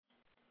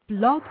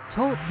Blog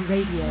Talk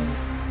Radio.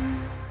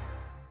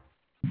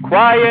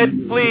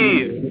 Quiet,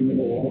 please.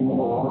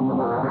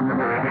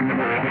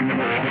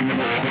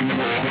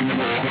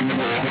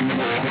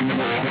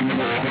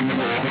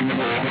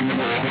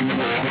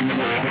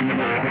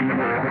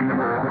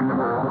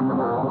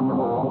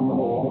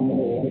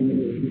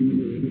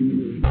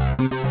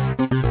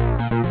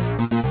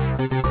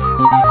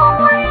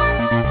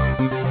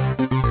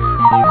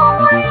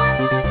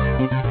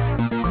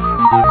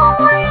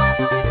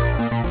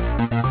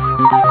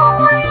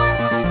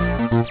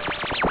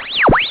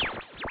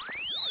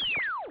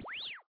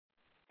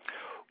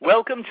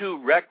 Welcome to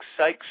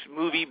Sikes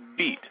Movie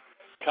Beat,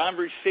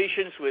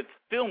 conversations with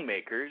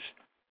filmmakers,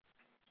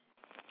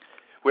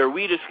 where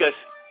we discuss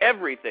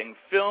everything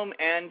film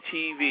and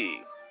TV.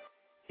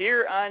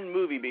 Here on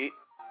Movie Beat,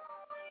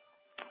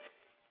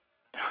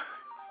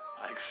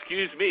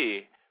 excuse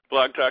me,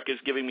 Blog Talk is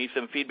giving me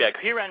some feedback.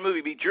 Here on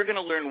Movie Beat, you're going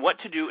to learn what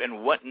to do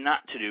and what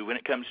not to do when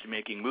it comes to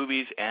making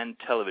movies and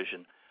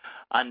television.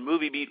 On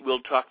Movie Beat,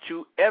 we'll talk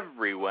to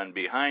everyone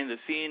behind the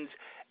scenes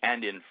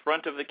and in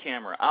front of the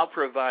camera. I'll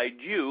provide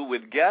you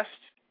with guests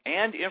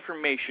and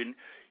information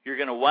you're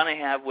going to want to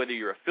have whether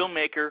you're a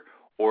filmmaker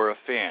or a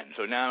fan.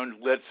 So now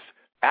let's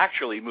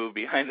actually move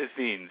behind the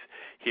scenes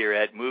here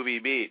at Movie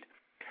Beat.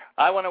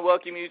 I want to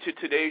welcome you to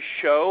today's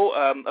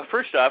show.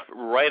 First off,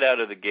 right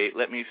out of the gate,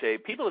 let me say,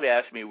 people have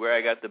asked me where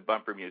I got the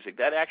bumper music.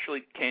 That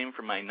actually came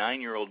from my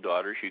 9-year-old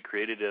daughter. She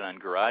created it on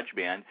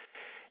GarageBand,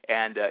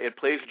 and it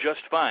plays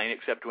just fine,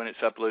 except when it's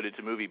uploaded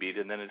to Movie Beat,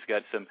 and then it's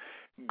got some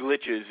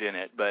glitches in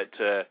it. But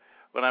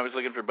when I was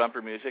looking for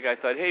bumper music, I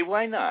thought, hey,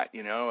 why not?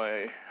 You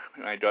know,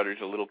 my daughter's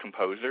a little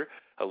composer,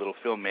 a little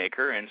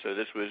filmmaker, and so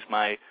this was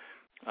my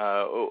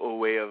a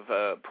way of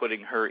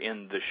putting her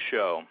in the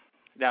show.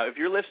 Now, if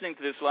you're listening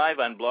to this live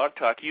on Blog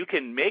Talk, you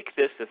can make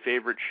this a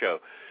favorite show.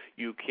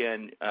 You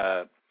can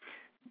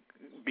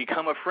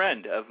become a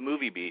friend of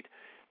Movie Beat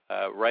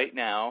right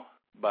now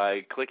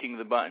by clicking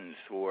the buttons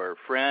for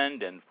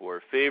friend and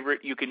for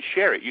favorite. You can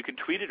share it. You can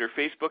tweet it or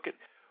Facebook it,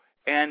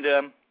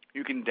 and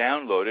you can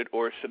download it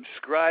or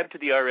subscribe to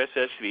the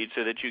RSS feed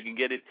so that you can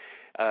get it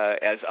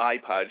as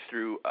iPods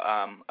through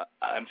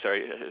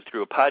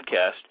through a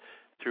podcast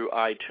through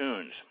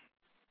iTunes.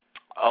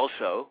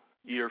 Also,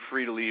 you're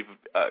free to leave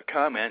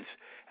comments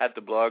at the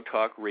Blog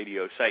Talk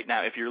Radio site.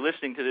 Now, if you're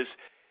listening to this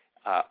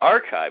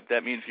archive,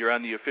 that means you're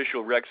on the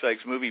official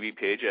Sikes Movie Beat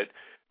page at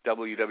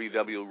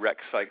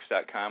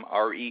www.rexsikes.com,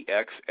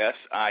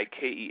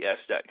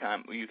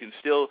 REXSIKES.com. You can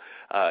still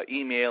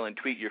email and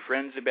tweet your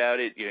friends about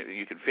it.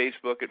 You can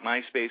Facebook it,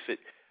 MySpace it,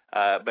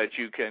 but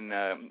you can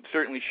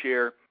certainly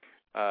share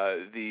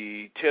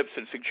the tips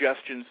and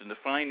suggestions and the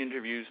fine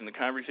interviews and the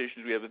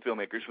conversations we have with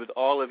filmmakers with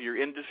all of your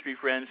industry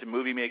friends and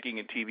movie making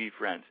and TV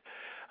friends.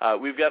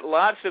 We've got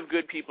lots of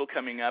good people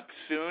coming up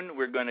soon.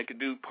 We're going to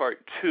do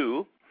part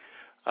 2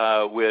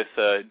 with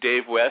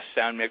Dave West,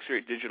 sound mixer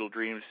at Digital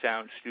Dreams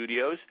Sound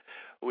Studios.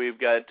 We've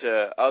got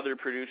other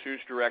producers,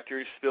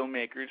 directors,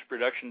 filmmakers,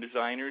 production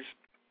designers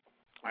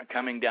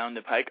coming down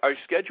the pike. Our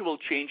schedule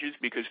changes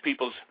because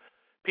people's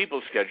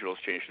schedules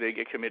change. They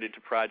get committed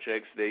to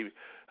projects. They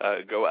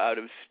go out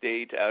of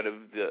state, out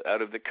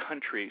of the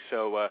country.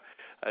 So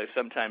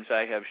sometimes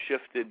I have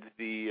shifted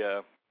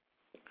the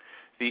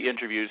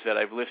interviews that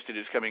I've listed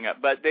as coming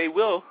up, but they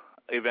will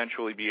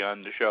eventually be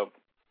on the show.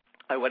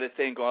 I want to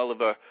thank all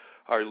of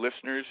our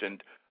listeners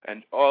and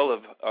all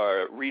of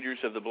our readers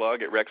of the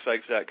blog at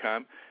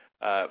rexsikes.com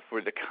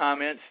for the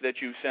comments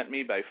that you've sent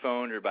me by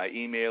phone or by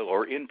email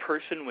or in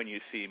person when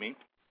you see me.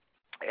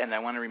 And I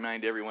want to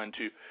remind everyone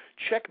to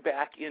check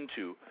back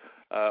into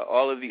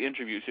all of the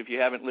interviews if you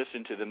haven't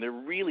listened to them. They're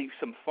really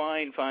some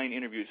fine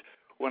interviews.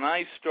 When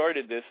I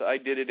started this, I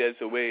did it as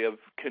a way of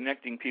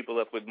connecting people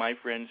up with my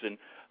friends in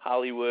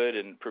Hollywood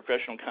and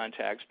professional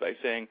contacts by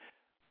saying,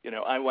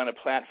 I want a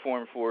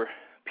platform for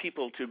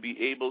people to be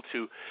able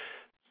to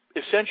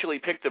essentially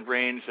pick the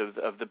brains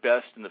of the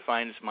best and the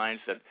finest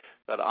minds that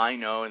I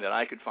know and that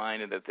I could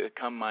find and that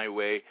come my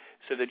way,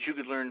 so that you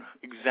could learn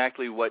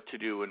exactly what to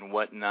do and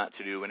what not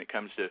to do when it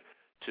comes to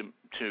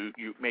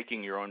you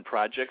making your own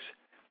projects,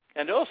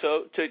 and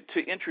also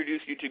to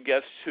introduce you to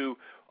guests who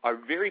are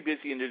very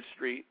busy in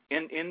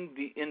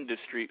the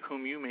industry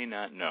whom you may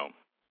not know.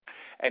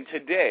 And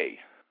today,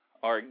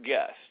 our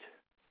guest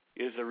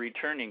is a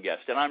returning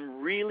guest, and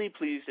I'm really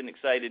pleased and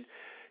excited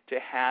to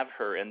have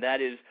her, and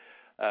that is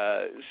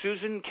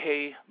Susan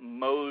K.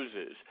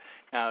 Moses.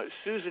 Now,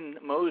 Susan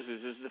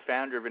Moses is the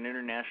founder of an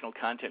international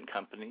content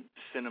company,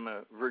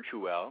 Cinema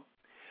Virtuelle,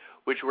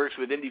 which works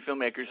with indie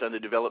filmmakers on the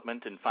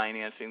development and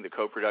financing, the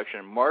co-production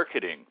and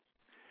marketing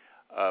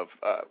of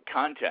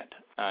content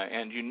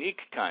and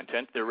unique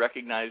content. They're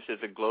recognized as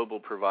a global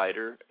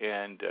provider,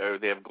 and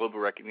they have global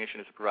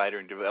recognition as a provider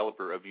and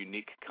developer of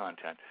unique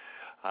content.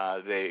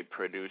 They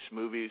produce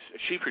movies.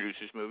 She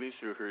produces movies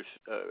through her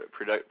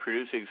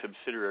producing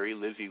subsidiary,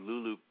 Lizzie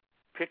Lulu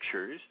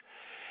Pictures,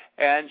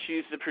 and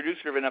she's the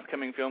producer of an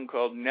upcoming film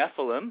called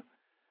Nephilim,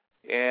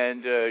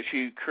 and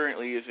she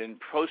currently is in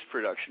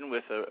post-production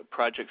with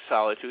Project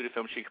Solitude, a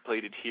film she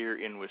completed here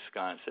in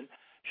Wisconsin.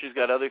 she's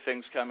got other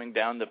things coming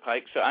down the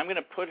pike. So I'm going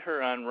to put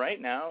her on right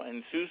now.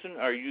 And Susan,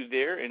 are you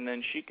there? And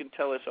then she can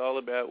tell us all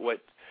about what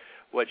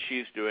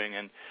she's doing.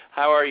 And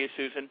how are you,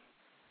 Susan?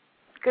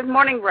 Good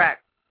morning, Rex.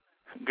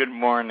 Good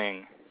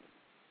morning.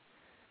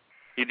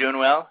 You doing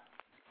well?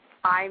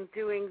 I'm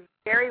doing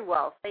very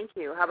well, thank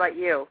you. How about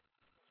you?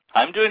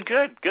 I'm doing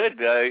good.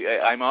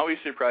 I'm always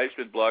surprised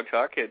with Blog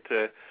Talk.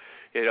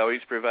 It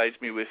always provides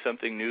me with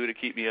something new to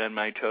keep me on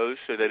my toes,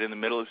 so that in the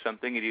middle of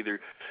something it either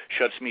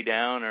shuts me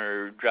down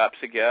or drops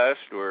a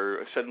guest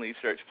or suddenly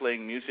starts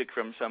playing music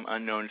from some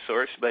unknown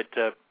source. But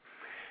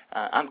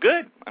I'm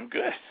good.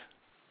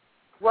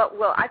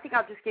 Well, I think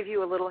I'll just give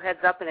you a little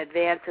heads up in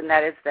advance, and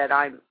that is that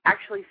I'm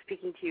actually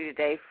speaking to you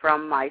today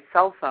from my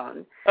cell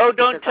phone. Oh,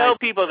 don't tell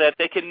people that.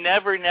 They can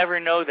never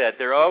know that.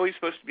 They're always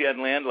supposed to be on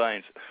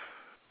landlines.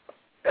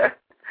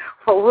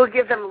 Well, we'll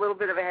give them a little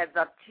bit of a heads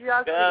up.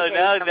 Now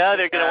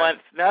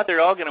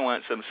they're all going to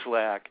want some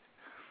slack.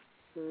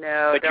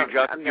 No, but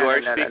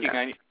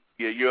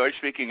you are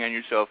speaking on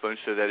your cell phone,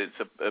 so that it's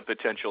a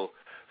potential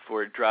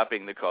for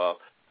dropping the call.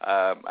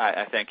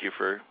 I thank you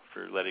for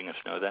letting us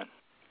know that.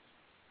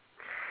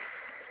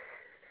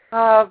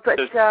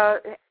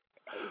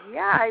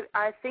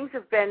 Things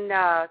have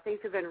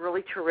been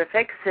really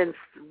terrific since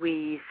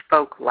we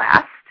spoke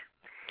last.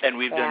 And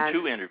we've done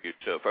 2 interviews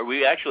so far.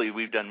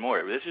 We've done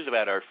more. This is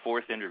about our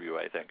 4th interview,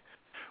 I think.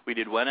 We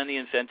did one on the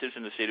incentives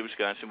in the state of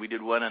Wisconsin. We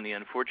did one on the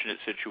unfortunate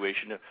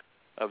situation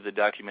of the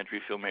documentary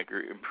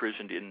filmmaker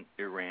imprisoned in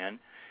Iran.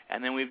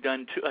 And then we've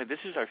done 2. This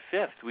is our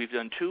 5th. We've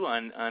done 2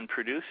 on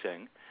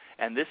producing.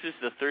 And this is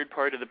the 3rd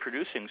part of the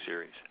producing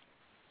series.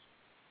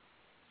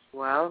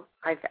 Well,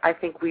 I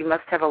think we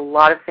must have a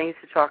lot of things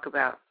to talk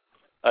about.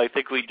 I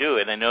think we do.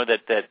 And I know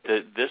that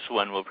this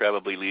one will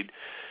probably lead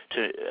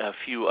to a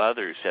few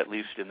others, at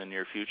least in the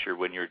near future,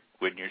 when your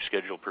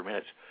schedule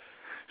permits.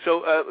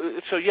 So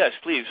yes,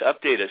 please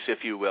update us,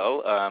 if you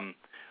will,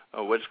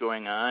 what's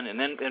going on, and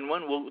then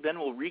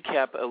we'll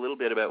recap a little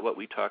bit about what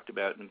we talked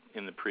about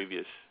in the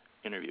previous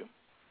interviews.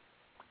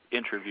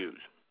 Well,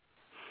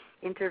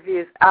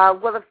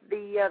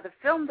 the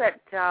film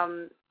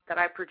that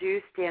I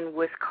produced in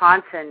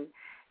Wisconsin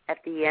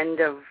at the end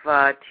of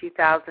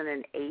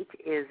 2008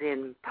 is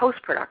in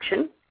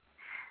post-production.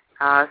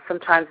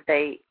 Sometimes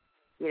they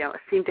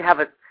seem to have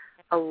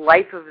a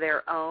life of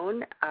their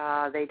own.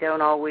 They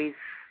don't always,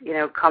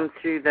 come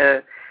through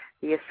the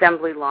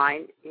assembly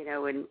line,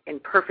 in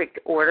perfect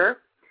order.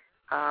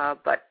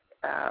 But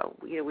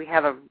we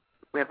have a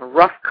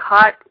rough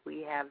cut.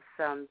 We have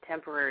some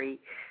temporary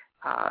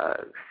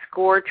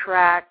score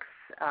tracks.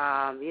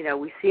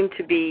 We seem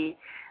to be,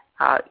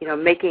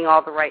 making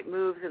all the right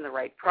moves and the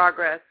right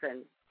progress.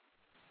 And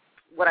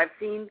what I've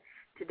seen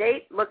to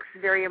date looks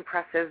very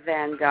impressive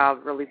and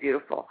really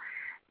beautiful.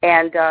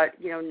 And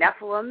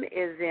Nephilim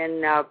is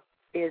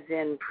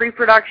in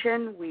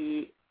pre-production.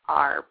 We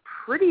are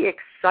pretty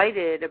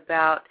excited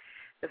about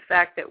the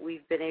fact that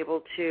we've been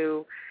able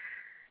to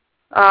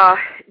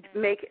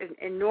make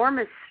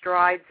enormous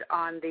strides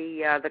on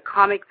the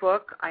comic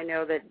book. I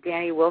know that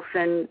Danny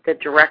Wilson, the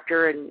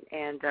director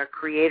and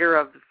creator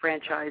of the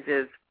franchise,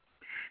 is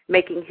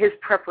making his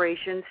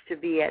preparations to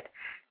be at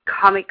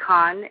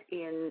Comic-Con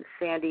in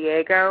San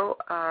Diego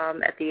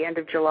at the end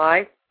of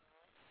July,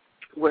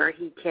 where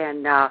he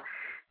can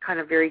kind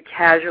of very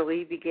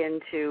casually begin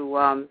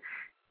to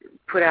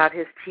put out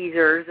his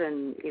teasers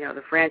and,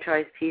 the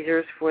franchise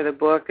teasers for the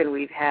book. And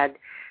we've had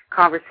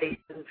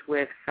conversations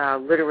with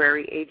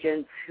literary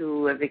agents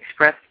who have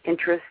expressed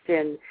interest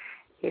in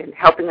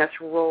helping us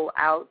roll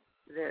out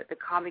the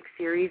comic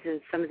series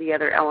and some of the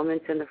other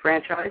elements in the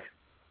franchise.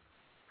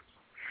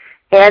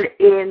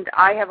 And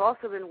I have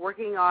also been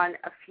working on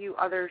a few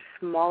other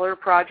smaller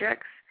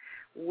projects,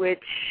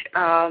 which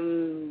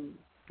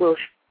will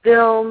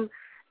film,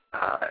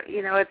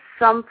 at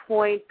some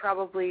point,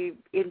 probably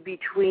in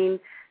between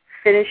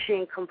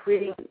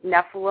completing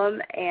Nephilim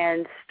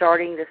and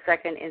starting the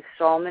 2nd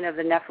installment of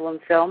the Nephilim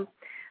film.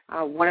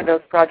 One of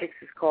those projects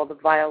is called The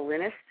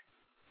Violinist,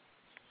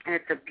 and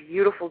it's a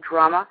beautiful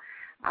drama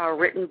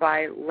written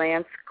by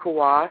Lance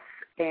Kawas,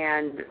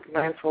 and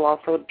Lance will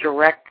also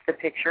direct the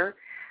picture.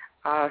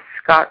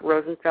 Scott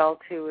Rosenfeld,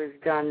 who has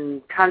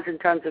done tons and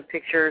tons of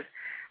pictures.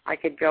 I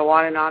could go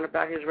on and on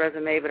about his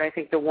resume, but I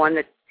think the one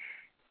that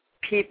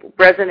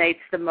resonates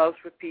the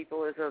most with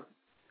people is a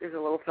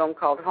little film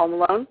called Home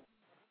Alone.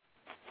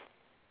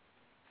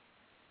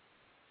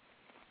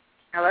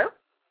 Hello?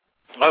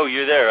 Oh,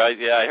 you're there.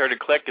 I heard a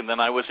click, and then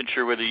I wasn't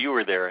sure whether you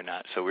were there or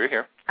not, so we're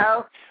here.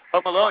 Oh.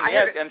 Home Alone,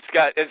 yeah. And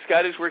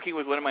Scott is working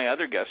with one of my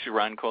other guests,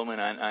 Ron Coleman,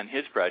 on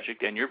his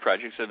project and your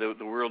project, so the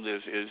world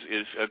is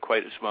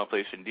quite a small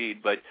place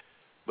indeed. But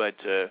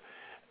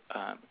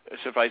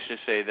suffice to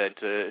say that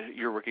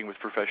you're working with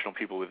professional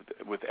people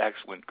with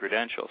excellent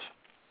credentials.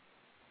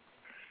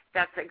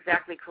 That's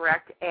exactly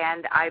correct,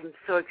 and I'm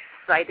so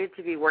excited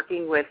to be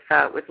working with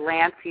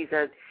Lance. He's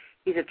a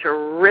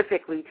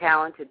terrifically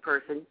talented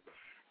person.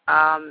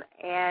 And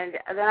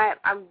then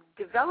I'm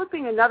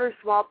developing another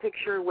small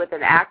picture with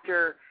an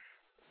actor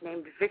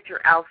named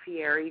Victor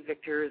Alfieri.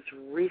 Victor's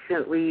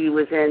recently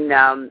was in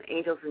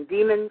Angels and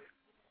Demons,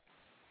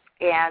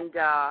 and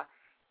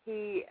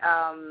he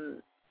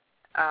was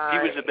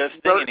the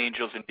best thing in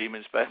Angels and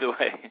Demons, by the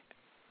way.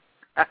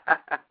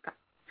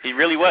 He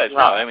really was.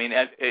 Well, no, I mean,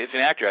 as an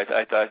actor,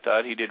 I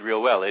thought he did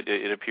real well.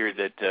 It appeared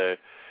that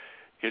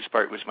his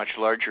part was much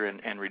larger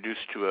and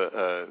reduced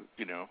to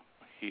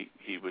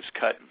he was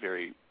cut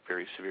very,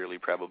 very severely,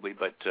 probably,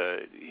 but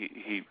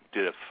he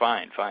did a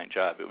fine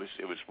job. It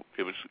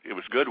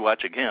was good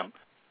watching him.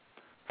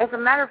 As a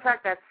matter of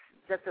fact,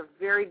 that's a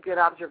very good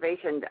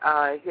observation.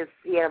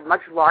 He had a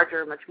much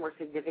larger, much more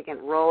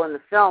significant role in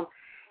the film,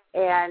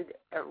 and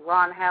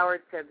Ron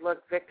Howard said,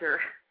 "Look, Victor,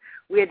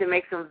 we had to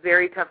make some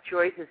very tough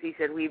choices." He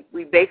said,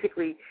 "We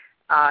basically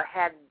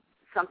had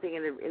something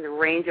in the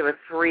range of a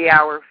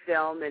 3-hour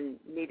film and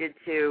needed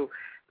to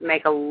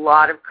make a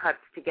lot of cuts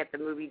to get the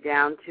movie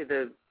down to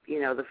the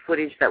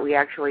footage that we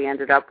actually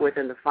ended up with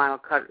in the final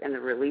cut and the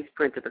release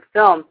print of the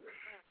film."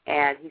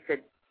 And he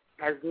said,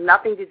 "Has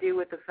nothing to do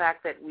with the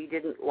fact that we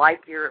didn't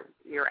like your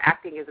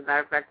acting. As a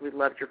matter of fact, we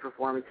loved your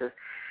performances."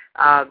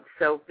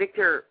 So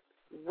Victor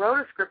wrote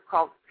a script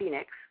called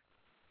Phoenix,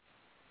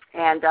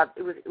 and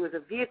it was a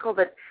vehicle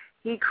that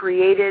he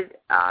created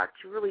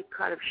to really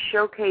kind of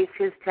showcase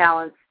his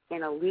talents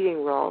in a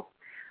leading role.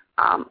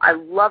 I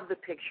love the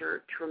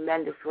picture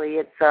tremendously.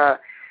 It's a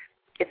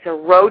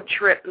road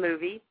trip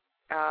movie,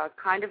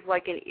 kind of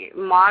like a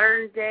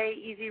modern day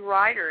Easy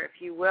Rider, if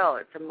you will.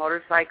 It's a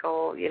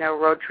motorcycle,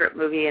 road trip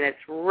movie, and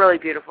it's really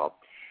beautiful.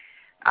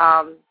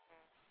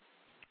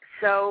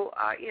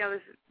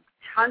 There's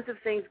tons of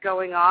things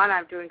going on.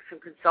 I'm doing some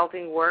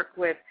consulting work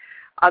with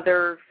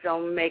other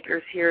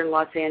filmmakers here in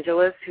Los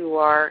Angeles who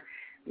are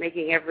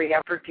making every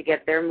effort to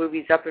get their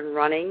movies up and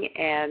running,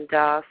 and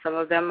some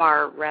of them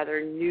are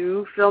rather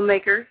new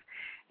filmmakers,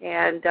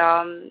 and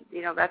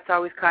that's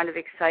always kind of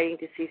exciting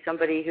to see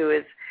somebody who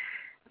has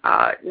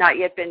not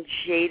yet been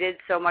jaded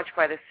so much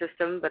by the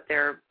system, but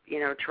they're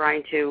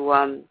trying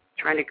to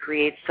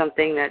create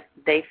something that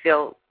they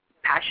feel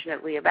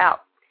passionately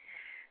about.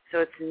 So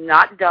it's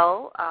not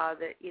dull.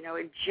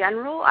 In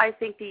general, I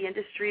think the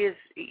industry is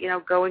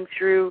going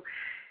through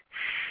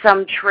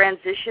some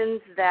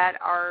transitions that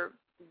are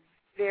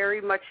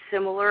very much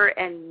similar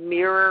and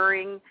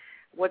mirroring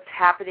what's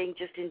happening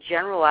just in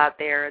general out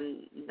there,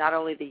 and not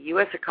only the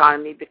U.S.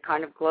 economy, but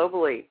kind of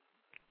globally.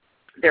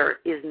 There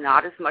is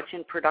not as much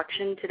in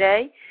production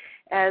today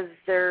as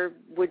there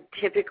would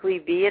typically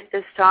be at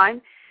this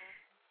time.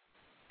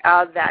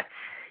 That,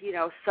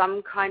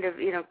 some kind of,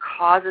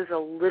 causes a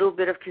little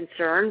bit of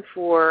concern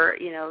for,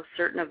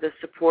 certain of the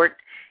support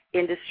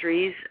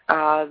industries,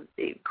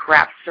 the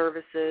craft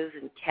services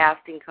and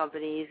casting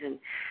companies and,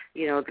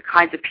 the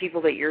kinds of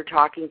people that you're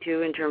talking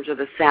to in terms of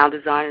the sound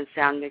design and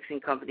sound mixing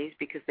companies,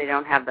 because they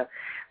don't have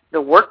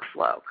the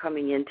workflow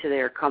coming into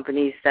their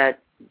companies that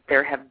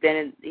there have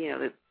been,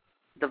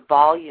 the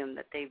volume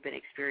that they've been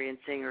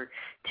experiencing or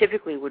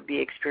typically would be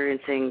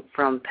experiencing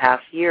from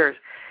past years.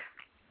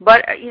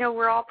 But,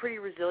 we're all pretty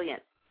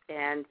resilient,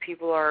 and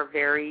people are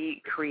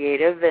very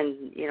creative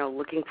and,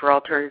 looking for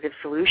alternative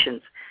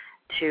solutions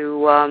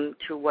to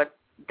what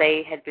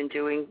they had been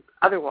doing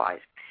otherwise.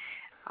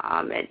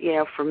 And,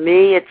 for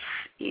me,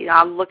 it's,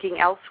 I'm looking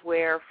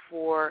elsewhere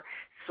for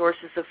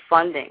sources of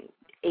funding,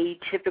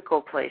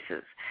 atypical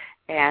places,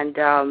 and,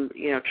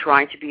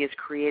 trying to be as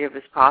creative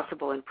as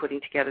possible in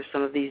putting together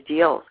some of these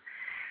deals.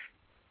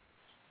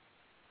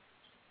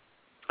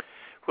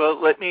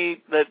 Well, let's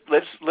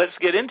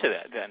get into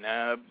that then.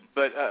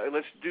 But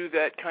let's do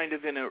that kind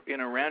of in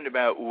a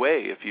roundabout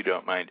way, if you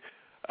don't mind.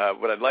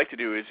 What I'd like to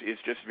do is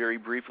just very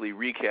briefly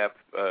recap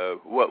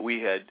what we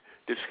had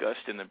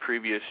discussed in the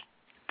previous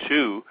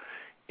 2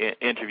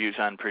 interviews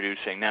on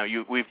producing. Now,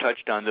 we've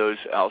touched on those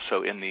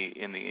also in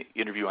the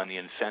interview on the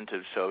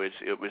incentives, so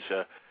it was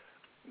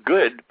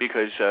good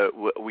because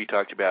we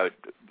talked about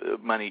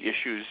money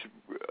issues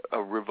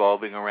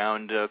revolving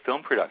around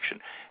film production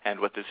and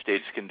what the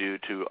states can do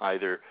to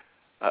either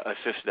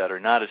assist that or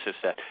not assist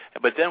that.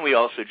 But then we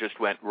also just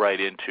went right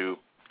into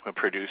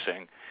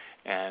producing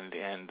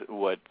and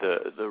what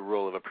the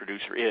role of a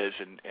producer is.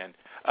 And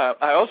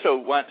I also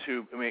want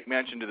to make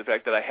mention to the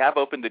fact that I have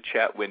opened the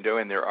chat window,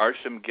 and there are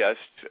some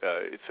guests,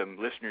 some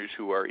listeners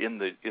who are in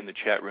the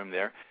chat room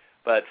there.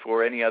 But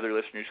for any other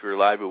listeners who are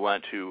live who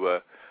want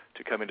to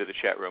come into the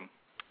chat room,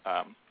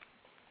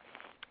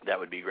 that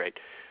would be great.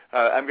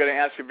 I'm going to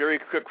ask a very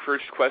quick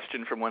first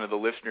question from one of the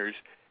listeners,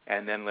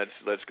 and then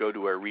let's go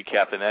to our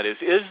recap, and that is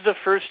the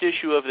first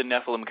issue of the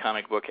Nephilim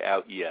comic book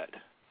out yet?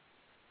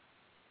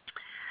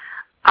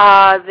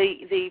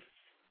 The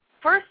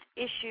first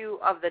issue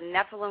of the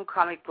Nephilim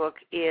comic book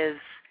is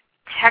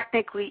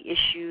technically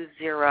issue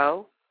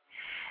 0,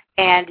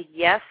 and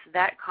yes,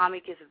 that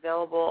comic is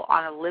available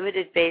on a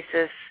limited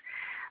basis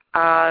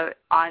on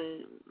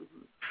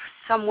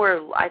somewhere,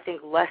 I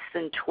think, less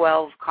than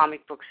 12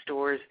 comic book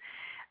stores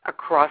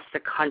across the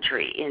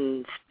country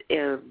in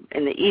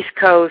the East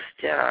Coast,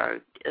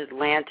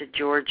 Atlanta,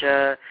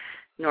 Georgia,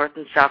 North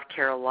and South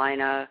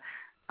Carolina,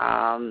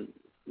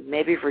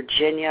 maybe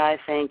Virginia, I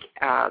think.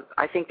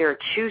 I think there are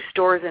 2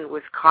 stores in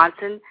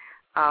Wisconsin,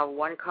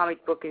 one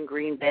comic book in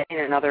Green Bay and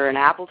another in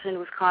Appleton,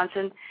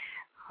 Wisconsin.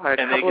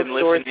 And they can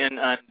listen in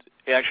on,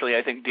 actually,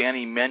 I think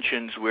Danny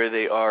mentions where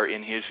they are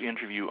in his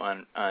interview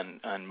on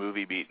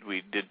Movie Beat.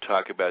 We did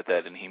talk about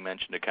that, and he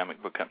mentioned a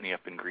comic book company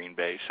up in Green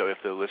Bay. So if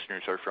the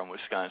listeners are from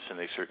Wisconsin,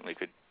 they certainly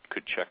could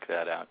check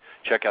that out.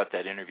 Check out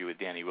that interview with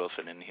Danny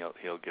Wilson, and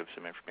he'll give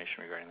some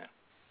information regarding that.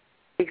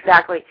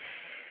 Exactly.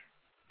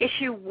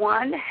 Issue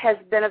 1 has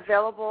been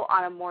available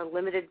on a more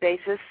limited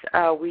basis.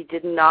 We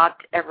did not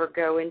ever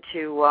go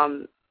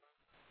into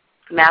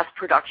mass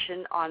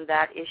production on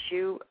that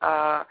issue.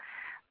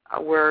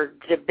 We're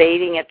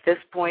debating at this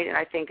point, and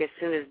I think as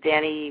soon as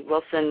Danny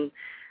Wilson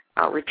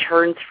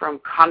returns from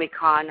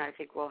Comic-Con, I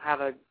think we'll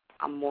have a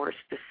more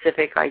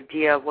specific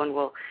idea of when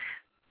we'll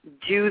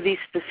do the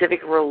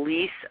specific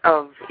release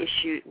of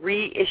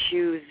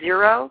reissue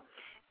 0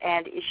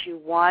 and issue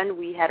 1.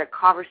 We had a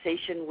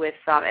conversation with,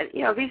 and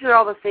these are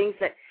all the things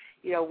that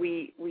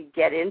we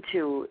get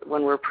into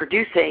when we're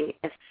producing,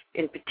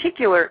 in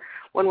particular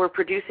when we're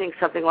producing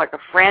something like a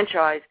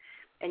franchise.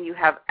 And you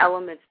have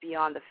elements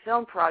beyond the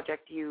film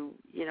project, you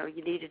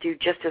need to do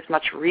just as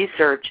much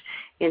research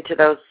into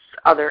those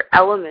other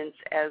elements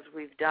as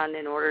we've done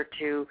in order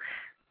to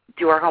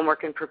do our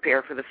homework and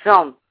prepare for the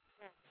film.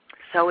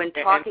 So in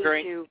talking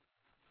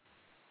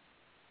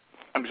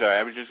I'm sorry,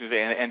 I was just going to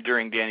say, and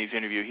during Danny's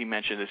interview, he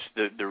mentioned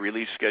the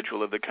release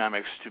schedule of the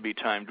comics to be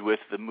timed with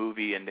the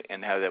movie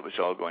and how that was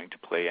all going to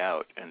play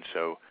out. And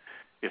so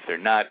if they're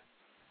not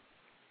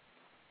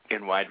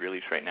in wide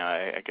release right now,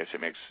 I guess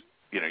it makes...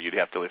 you'd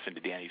have to listen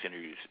to Danny's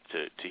interviews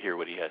to hear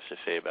what he has to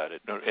say about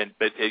it.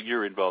 But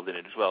you're involved in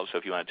it as well, so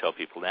if you want to tell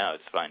people now,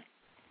 it's fine.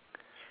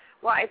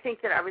 Well, I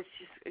think that I was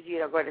just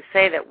going to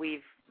say that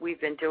we've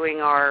been doing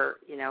our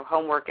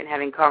homework and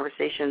having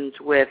conversations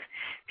with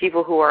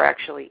people who are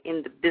actually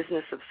in the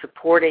business of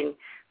supporting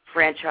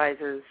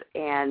franchises,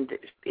 and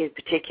in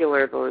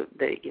particular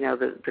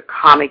the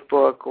comic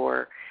book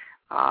or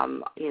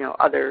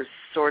other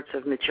sorts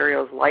of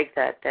materials like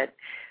that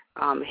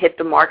hit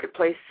the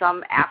marketplace,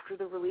 some after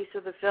the release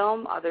of the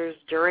film, others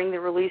during the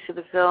release of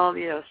the film,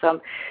 some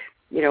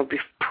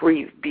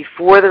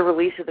before the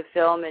release of the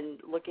film, and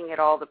looking at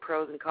all the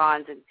pros and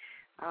cons. And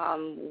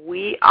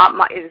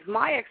it is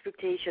my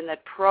expectation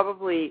that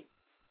probably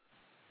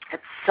at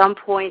some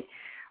point,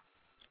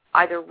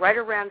 either right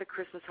around the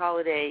Christmas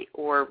holiday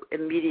or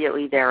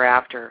immediately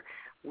thereafter,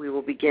 we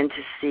will begin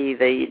to see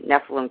the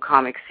Nephilim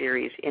comic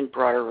series in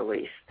broader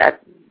release. That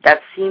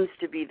seems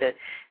to be the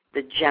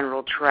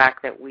general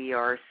track that we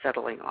are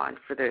settling on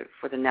for the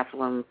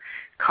Nephilim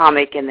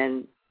comic, and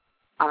then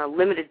on a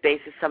limited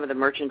basis some of the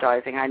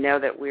merchandising. I know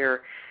that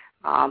we're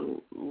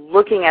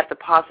looking at the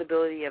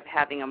possibility of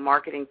having a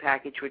marketing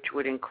package which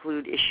would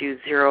include issues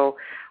 0,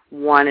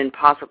 1, and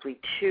possibly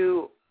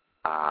 2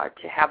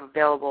 to have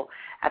available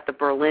at the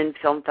Berlin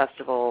Film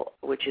Festival,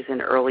 which is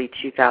in early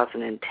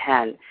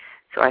 2010.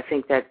 So I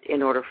think that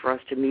in order for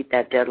us to meet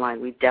that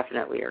deadline, we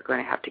definitely are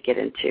going to have to get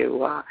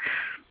into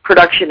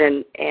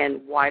production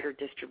and wider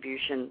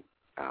distribution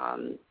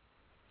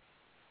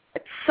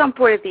at some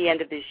point at the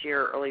end of this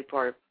year, early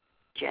part of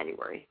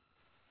January.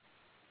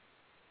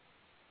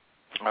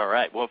 All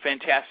right. Well,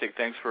 fantastic.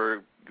 Thanks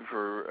for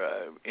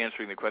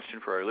answering the question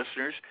for our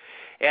listeners.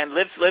 And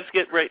let's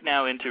get right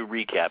now into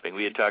recapping.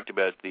 We had talked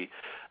about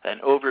an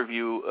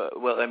overview.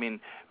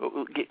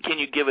 Can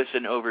you give us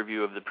an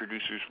overview of the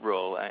producer's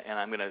role? And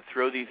I'm going to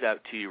throw these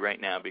out to you right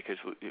now because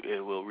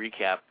it will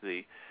recap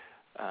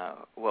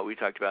what we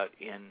talked about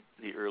in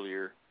the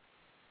earlier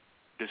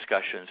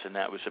discussions, and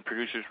that was the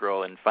producer's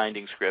role in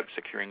finding scripts,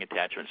 securing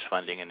attachments,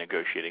 funding, and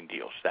negotiating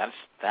deals.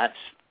 That's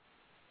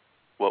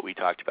what we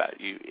talked about.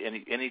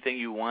 Anything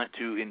you want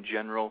to, in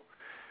general,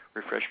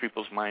 refresh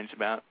people's minds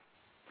about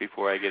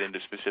before I get into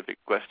specific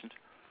questions?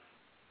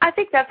 I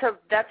think that's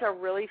a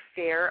really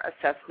fair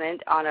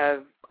assessment on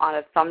a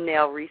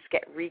thumbnail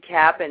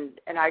recap,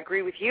 and I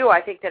agree with you.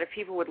 I think that if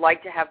people would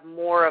like to have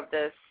more of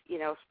this,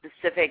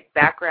 specific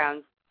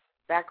background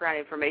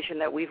information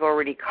that we've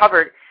already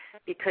covered,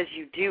 because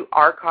you do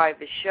archive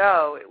the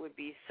show, it would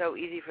be so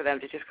easy for them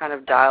to just kind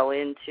of dial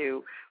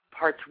into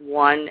part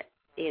one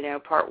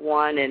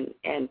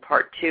and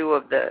part 2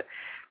 of the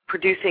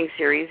producing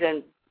series,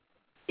 and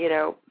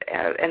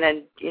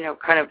then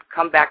kind of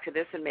come back to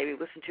this and maybe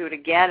listen to it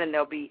again, and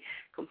they'll be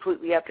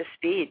completely up to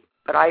speed.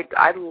 But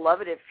I'd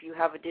love it if you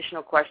have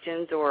additional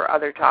questions or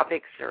other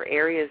topics or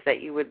areas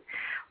that you would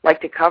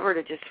like to cover,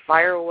 to just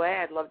fire away.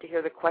 I'd love to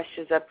hear the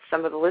questions that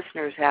some of the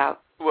listeners have.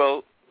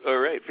 Well, all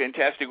right,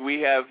 fantastic.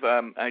 We have,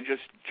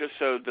 just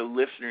so the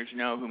listeners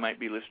know who might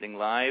be listening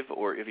live,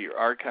 or if you're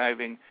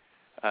archiving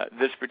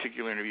this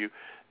particular interview,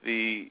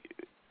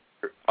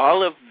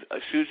 all of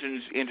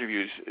Susan's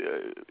interviews,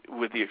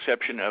 with the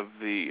exception of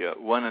the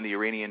one on the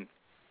Iranian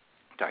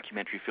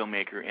documentary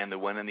filmmaker and the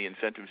one on the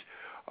incentives,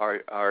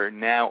 are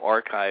now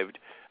archived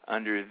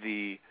under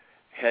the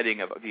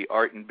heading of the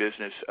art and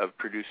business of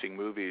producing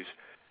movies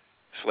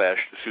 /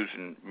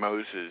 Susan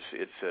Moses.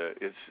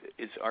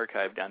 It's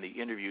archived on the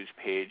interviews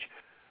page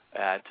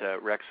at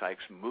Rex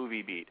Sikes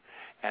Movie Beat.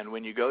 And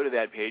when you go to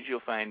that page, you'll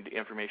find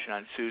information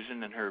on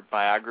Susan and her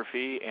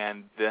biography,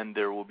 and then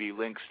there will be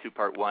links to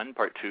Part 1,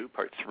 Part 2,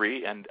 Part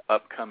 3, and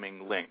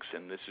upcoming links.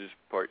 And this is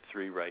Part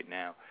 3 right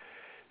now.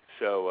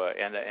 So,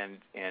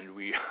 and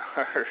we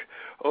are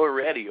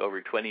already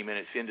over 20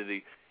 minutes into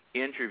the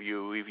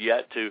interview. We've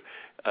yet to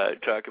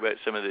talk about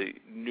some of the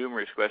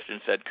numerous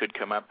questions that could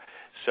come up.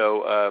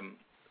 So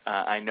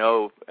I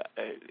know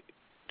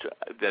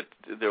that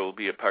there will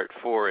be a Part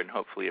 4 and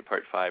hopefully a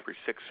Part 5 or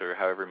 6 or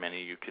however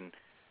many you can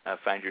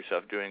find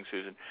yourself doing,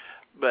 Susan.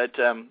 But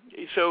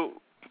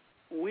so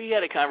we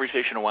had a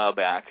conversation a while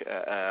back,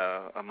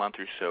 a month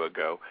or so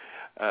ago,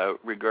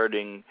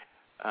 regarding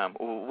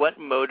what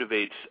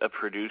motivates a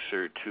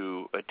producer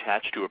to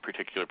attach to a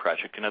particular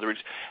project. In other words,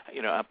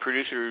 a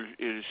producer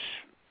is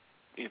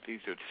if he's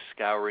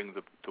scouring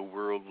the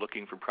world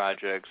looking for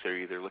projects. They're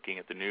either looking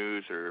at the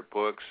news or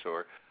books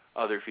or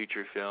other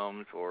feature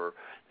films, or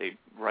they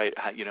write.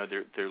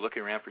 They're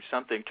looking around for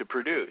something to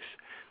produce.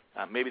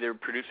 Maybe they're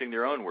producing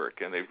their own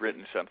work and they've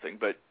written something.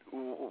 But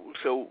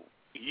so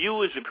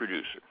you as a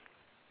producer,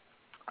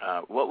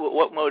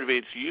 what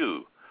motivates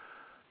you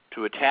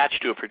to attach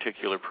to a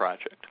particular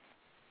project?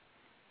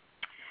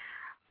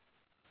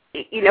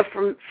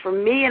 For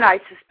me, and I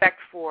suspect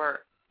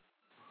for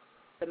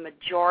the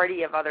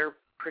majority of other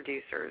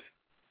producers,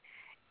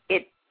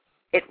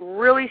 it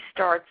really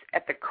starts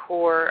at the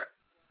core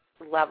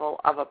level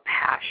of a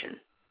passion.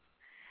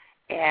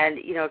 And,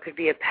 it could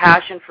be a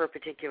passion for a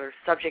particular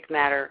subject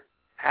matter,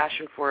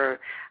 passion for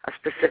a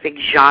specific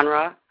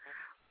genre,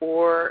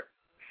 or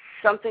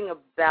something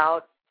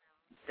about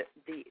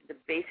the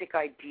basic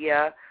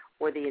idea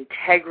or the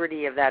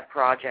integrity of that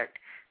project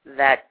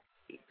that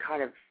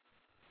kind of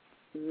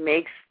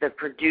makes the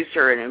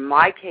producer, and in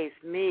my case,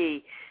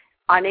 me,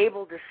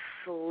 unable to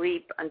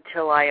sleep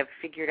until I have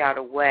figured out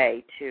a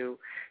way to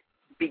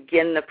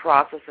begin the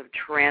process of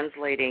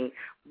translating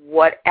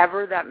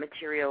whatever that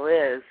material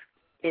is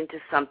into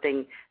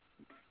something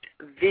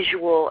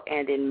visual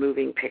and in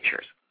moving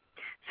pictures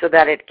so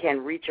that it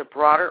can reach a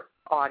broader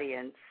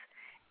audience,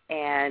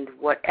 and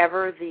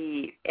whatever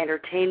the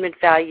entertainment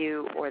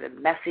value or the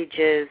message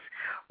is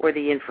or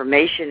the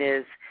information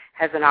is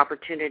has an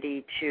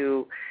opportunity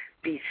to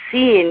be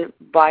seen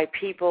by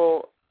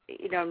people,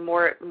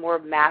 more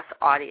mass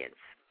audience.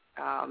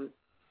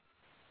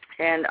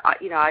 And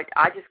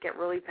I just get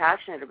really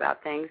passionate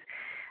about things,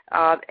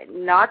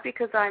 not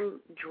because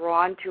I'm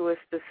drawn to a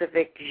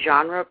specific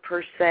genre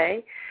per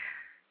se,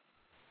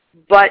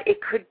 but it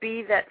could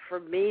be that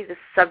for me the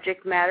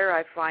subject matter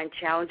I find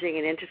challenging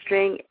and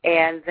interesting,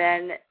 and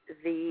then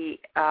the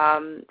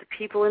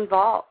people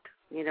involved,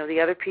 the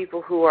other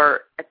people who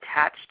are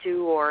attached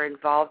to or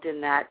involved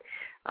in that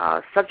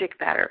subject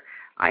matter.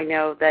 I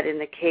know that in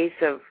the case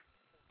of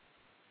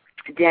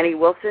Danny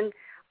Wilson,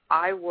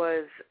 I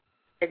was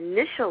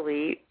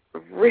initially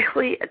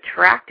really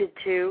attracted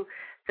to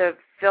the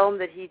film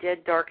that he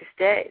did, Darkest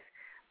Days.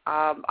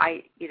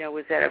 I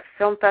was at a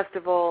film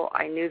festival.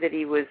 I knew that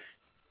he was,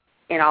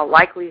 in all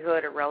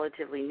likelihood, a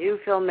relatively new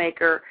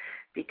filmmaker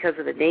because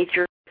of the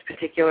nature of this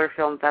particular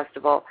film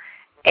festival.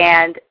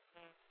 And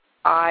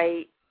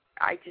I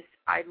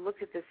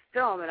looked at this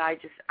film, and I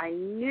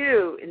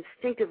knew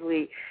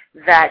instinctively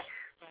that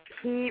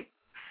he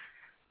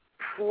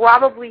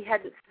probably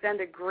hadn't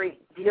spent a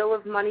great deal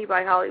of money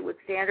by Hollywood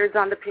standards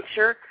on the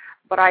picture,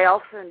 but I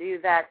also knew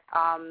that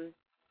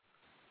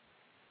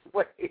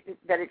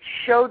it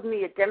showed me,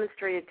 it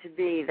demonstrated to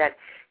me that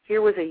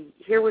here was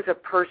a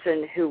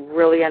person who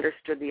really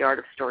understood the art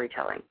of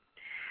storytelling.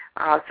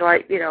 So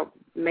I,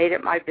 made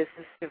it my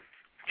business to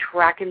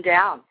track him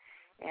down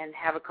and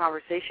have a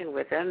conversation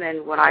with him.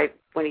 And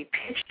when he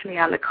pitched me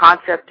on the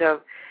concept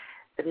of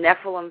the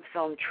Nephilim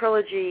film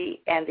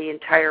trilogy and the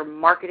entire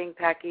marketing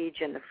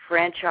package and the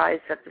franchise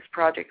that this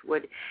project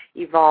would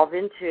evolve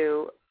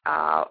into,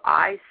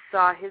 I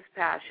saw his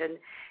passion,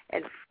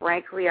 and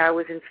frankly, I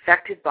was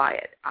infected by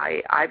it.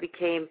 I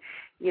became,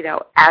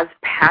 as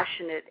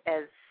passionate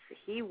as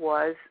he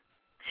was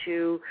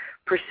to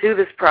pursue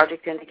this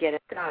project and to get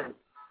it done.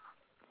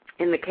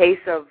 In the case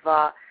of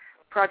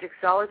Project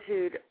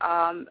Solitude,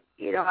 I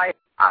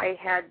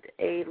had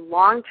a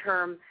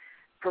long-term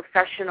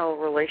professional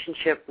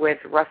relationship with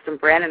Rustin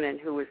Brannaman,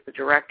 who was the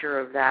director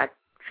of that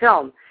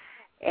film,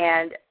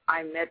 and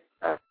I met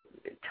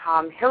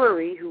Tom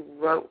Hillary, who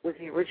was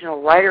the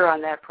original writer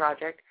on that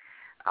project.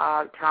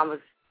 Tom was,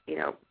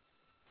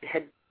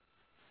 had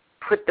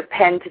put the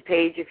pen to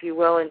page, if you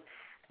will, and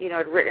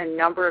had written a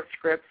number of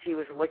scripts. He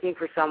was looking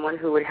for someone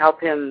who would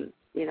help him,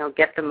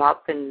 get them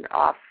up and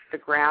off the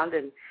ground,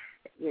 and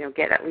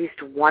get at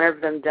least one of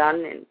them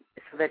done, and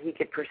so that he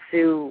could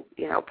pursue,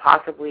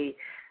 possibly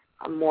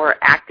a more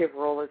active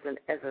role as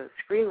a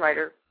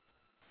screenwriter.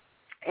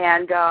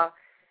 And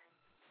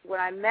when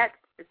I met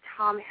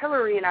Tom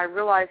Hillary, and I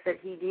realized that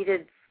he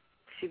needed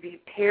to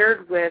be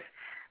paired with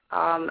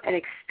an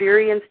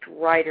experienced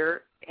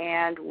writer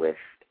and with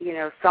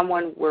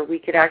someone where we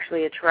could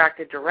actually attract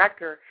a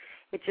director,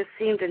 it just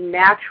seemed a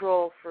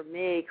natural for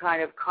me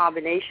kind of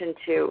combination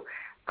to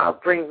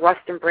bring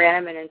Rustin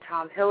Brannaman and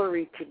Tom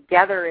Hillary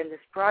together in this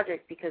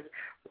project, because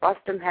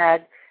Rustin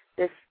had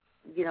this,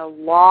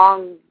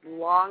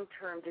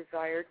 long-term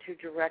desire to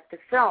direct a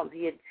film.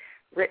 He had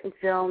written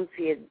films.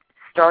 He had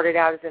started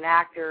out as an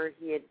actor.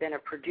 He had been a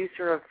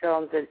producer of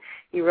films, and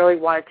he really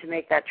wanted to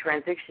make that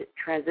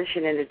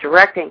transition into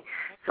directing.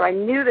 So I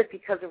knew that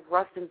because of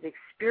Rustin's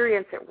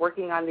experience at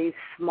working on these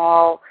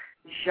small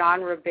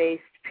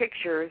genre-based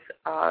pictures,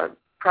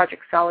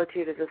 Project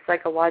Solitude is a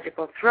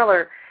psychological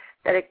thriller,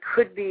 that it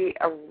could be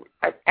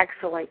an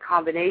excellent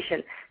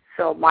combination.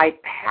 So my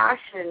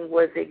passion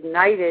was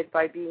ignited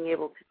by being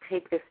able to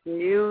take this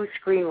new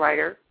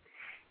screenwriter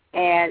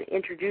and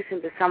introduce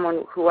him to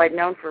someone who I'd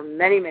known for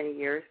many, many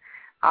years,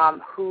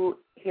 who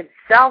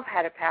himself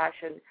had a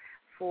passion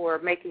for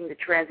making the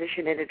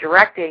transition into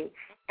directing,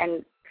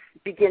 and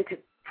begin to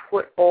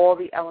put all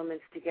the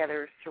elements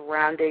together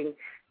surrounding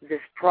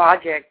this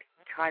project,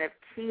 kind of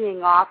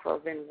keying off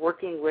of and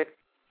working with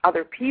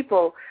other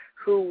people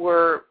who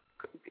were,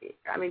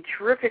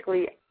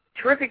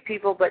 terrific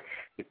people, but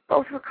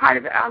both were kind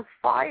of on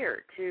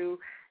fire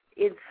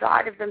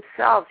inside of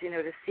themselves,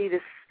 to see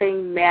this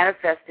thing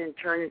manifest and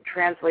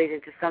translate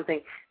into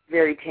something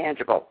very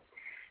tangible.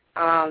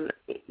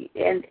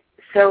 And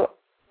so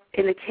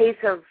in the case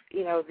of,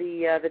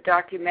 the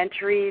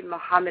documentary,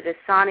 Muhammad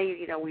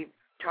Hassani, we've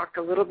talked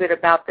a little bit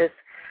about this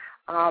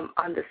on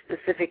the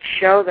specific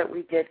show that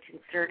we did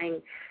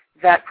concerning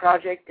that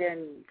project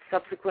and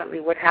subsequently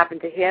what happened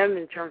to him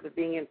in terms of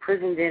being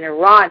imprisoned in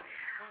Iran.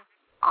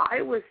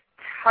 I was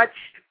touched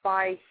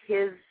by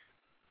his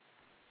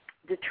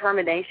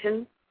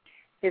determination,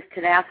 his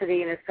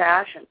tenacity, and his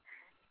passion.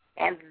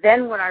 And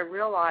then when I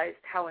realized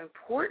how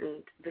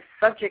important the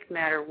subject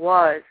matter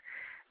was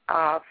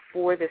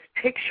for this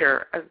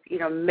picture of,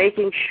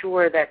 making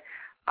sure that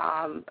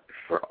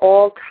for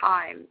all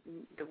time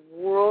the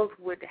world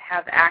would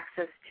have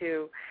access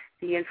to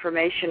the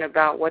information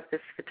about what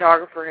this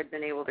photographer had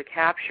been able to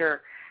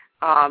capture,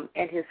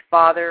 and his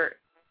father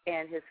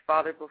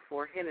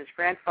before him, his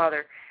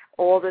grandfather,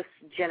 all this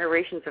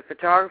generations of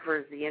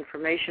photographers, the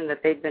information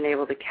that they'd been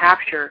able to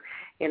capture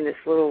in this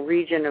little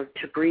region of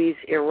Tabriz,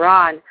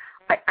 Iran,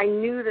 I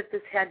knew that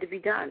this had to be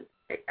done.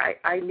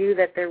 I knew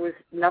that there was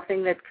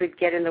nothing that could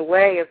get in the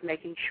way of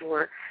making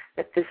sure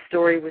that this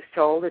story was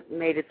told. It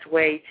made its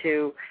way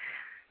to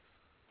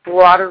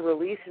broader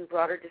release and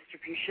broader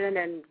distribution,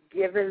 and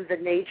given the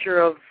nature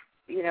of,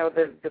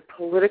 the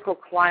political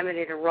climate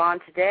in Iran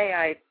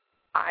today,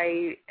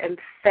 I am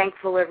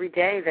thankful every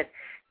day that,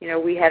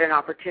 we had an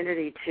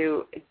opportunity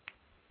to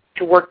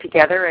work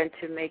together and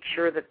to make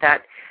sure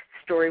that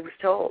story was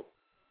told.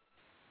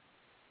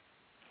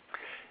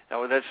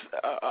 No, that's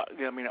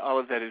all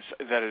of that is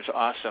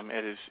awesome.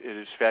 It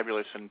is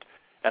fabulous, and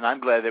I'm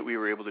glad that we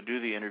were able to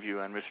do the interview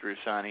on Mr.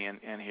 Hassani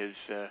and his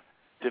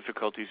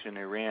difficulties in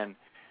Iran,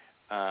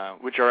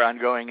 which are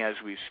ongoing as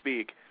we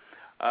speak.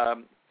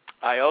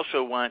 I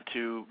also want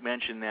to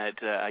mention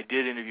that I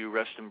did interview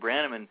Rustin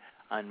Brannaman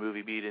on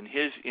Movie Beat, and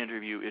his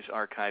interview is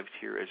archived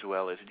here as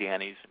well as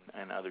Danny's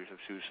and others of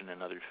Susan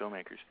and other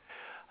filmmakers.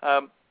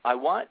 I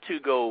want to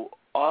go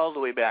all the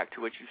way back to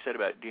what you said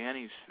about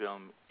Danny's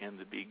film in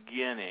the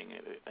beginning,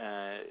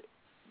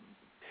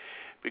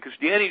 because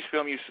Danny's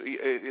film,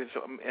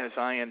 as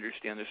I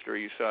understand the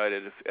story, you saw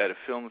it at a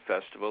film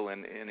festival,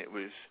 and it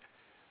was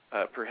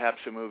perhaps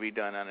a movie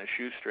done on a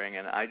shoestring,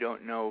 and I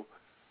don't know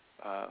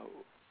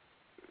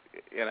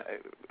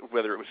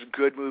whether it was a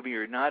good movie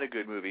or not a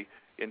good movie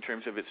in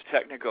terms of its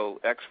technical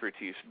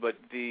expertise, but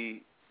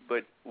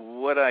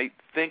what I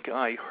think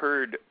I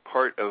heard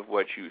part of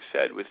what you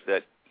said was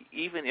that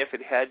even if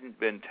it hadn't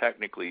been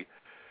technically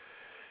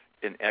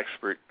an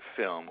expert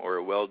film or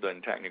a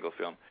well-done technical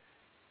film,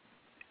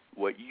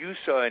 what you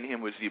saw in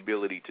him was the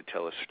ability to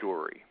tell a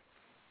story.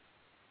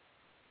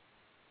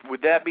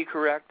 Would that be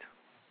correct?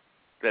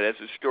 That as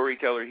a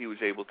storyteller, he was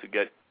able to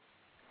get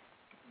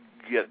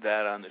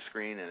that on the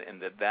screen,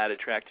 and that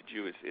attracted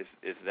you?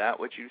 Is that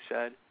what you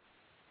said?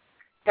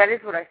 That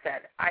is what I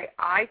said.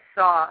 I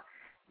saw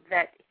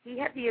that he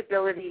had the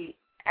ability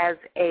as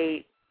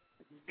a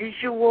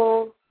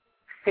visual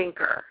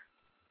thinker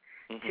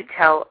to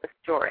tell a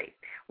story,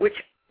 which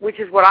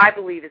is what I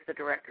believe is the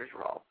director's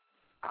role.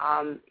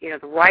 The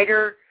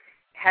writer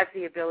has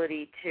the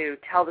ability to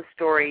tell the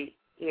story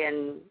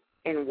in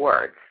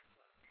words.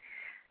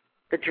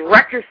 The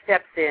director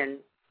steps in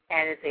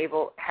and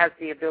has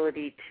the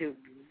ability to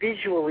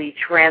visually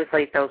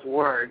translate those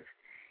words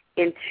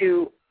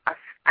into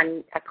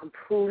a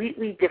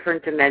completely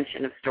different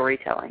dimension of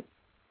storytelling.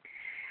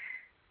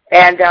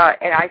 And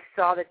I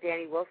saw that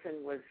Danny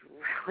Wilson was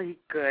really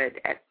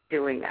good at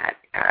doing that.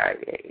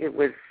 It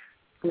was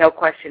no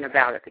question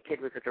about it. The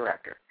kid was a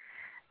director.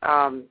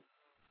 And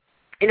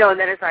then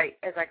as I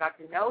got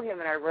to know him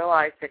and I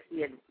realized that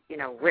he had,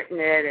 written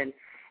it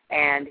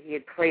and he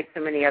had played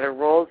so many other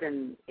roles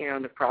in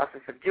the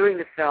process of doing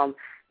the film,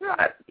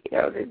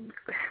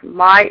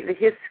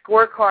 his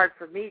scorecard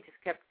for me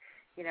just kept,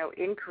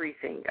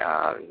 increasing.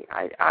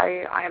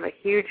 I am a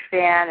huge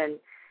fan and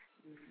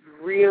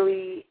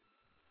really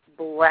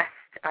blessed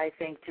I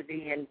think, to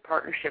be in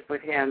partnership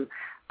with him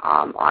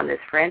on this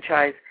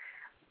franchise.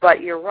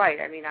 But you're right.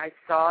 I mean, I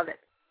saw that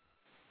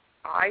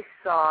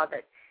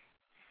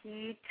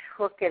he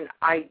took an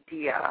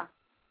idea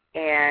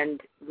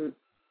and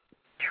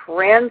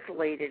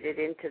translated it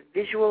into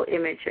visual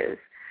images,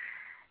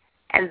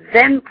 and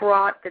then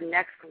brought the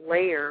next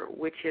layer,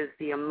 which is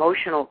the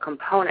emotional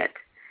component.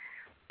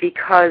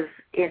 Because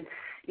if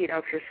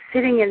you're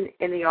sitting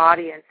in the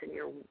audience and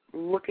you're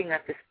looking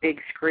at this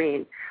big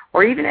screen,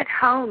 or even at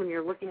home and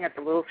you're looking at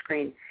the little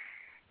screen,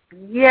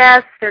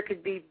 yes, there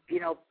could be,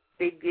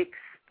 big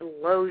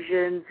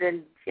explosions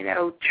and,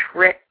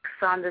 tricks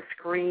on the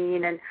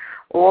screen, and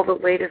all the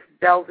latest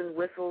bells and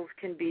whistles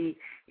can be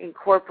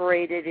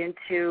incorporated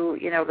into,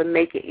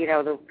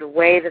 the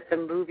way that the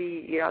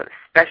movie,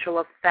 special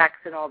effects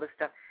and all this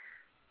stuff.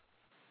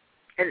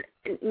 And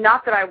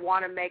not that I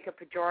want to make a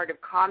pejorative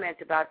comment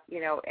about,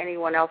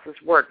 anyone else's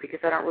work, because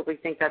I don't really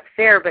think that's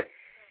fair, but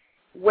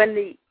when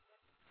the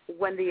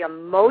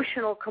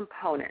emotional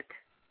component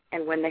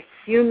and when the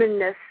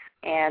humanness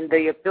and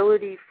the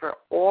ability for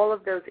all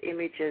of those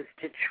images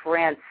to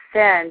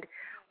transcend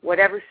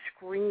whatever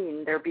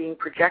screen they're being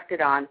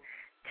projected on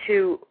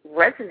to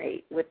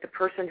resonate with the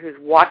person who's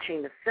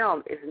watching the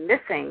film is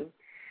missing,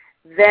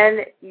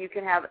 then you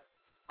can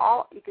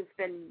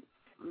spend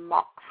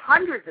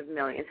hundreds of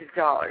millions of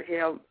dollars,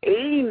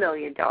 $80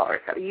 million. I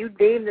mean, you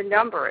name the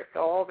number, it's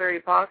all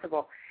very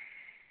possible.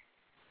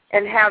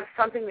 And have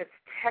something that's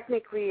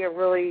technically a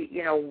really,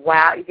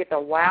 wow, you get the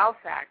wow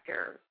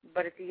factor.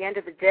 But at the end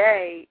of the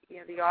day,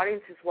 the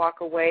audiences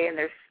walk away and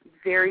they're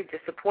very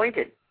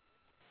disappointed.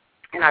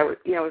 And I was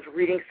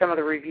reading some of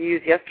the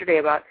reviews yesterday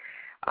about,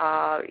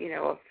 I'm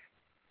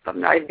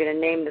not even going to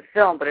name the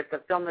film, but it's a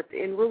film that's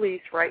in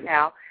release right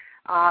now,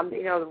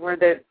 where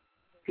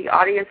the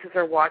audiences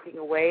are walking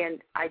away,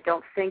 and I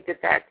don't think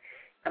that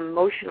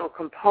emotional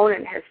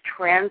component has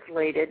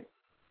translated.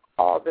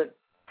 All the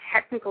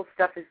technical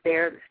stuff is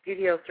there. The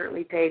studio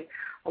certainly paid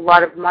a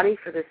lot of money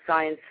for this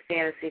science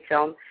fantasy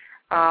film,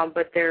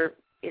 but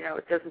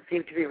it doesn't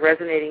seem to be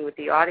resonating with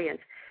the audience.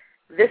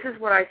 This is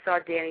what I saw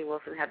Danny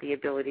Wilson had the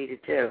ability to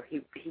do.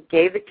 He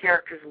gave the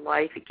characters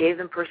life. He gave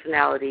them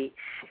personality.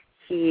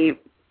 He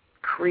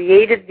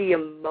created the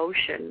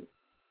emotion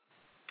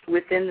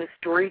within the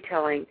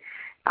storytelling.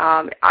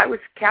 I was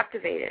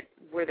captivated.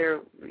 Were there,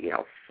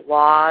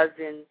 flaws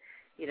in,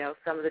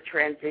 some of the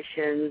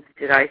transitions?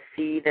 Did I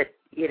see that,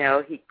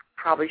 he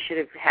probably should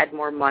have had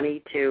more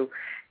money to,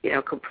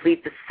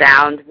 complete the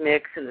sound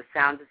mix and the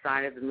sound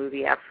design of the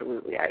movie?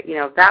 Absolutely.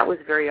 That was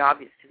very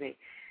obvious to me.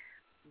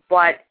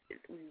 But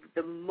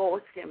the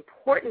most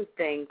important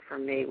thing for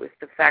me was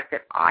the fact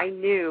that I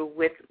knew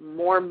with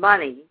more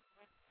money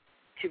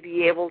to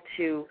be able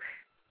to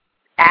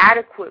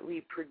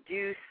adequately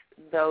produce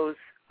those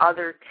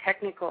other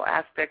technical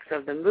aspects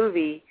of the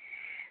movie,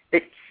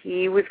 that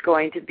he was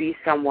going to be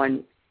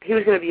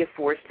a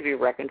force to be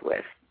reckoned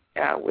with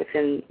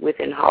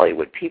within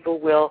Hollywood. He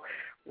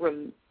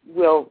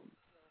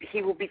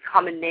will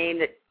become a name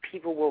that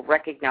people will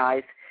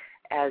recognize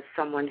as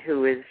someone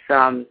who is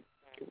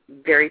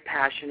very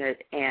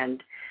passionate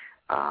and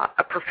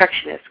a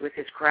perfectionist with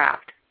his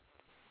craft.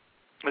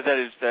 That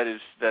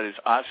is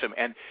awesome,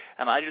 and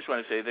I just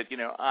want to say that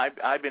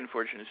I've been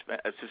fortunate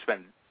to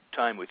spend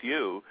time with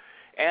you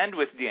and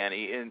with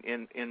Danny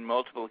in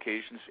multiple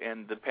occasions,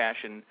 and the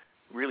passion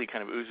really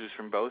kind of oozes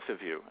from both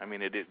of you. I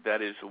mean,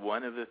 that is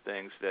one of the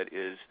things that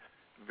is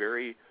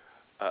very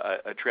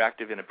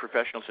attractive in a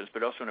professional sense,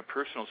 but also in a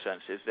personal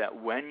sense, is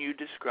that when you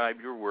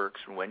describe your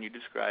works, and when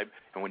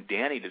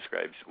Danny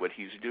describes what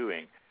he's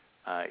doing,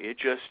 it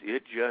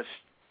just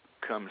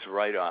comes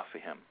right off of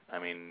him. I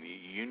mean,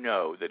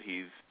 that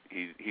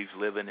he's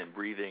living and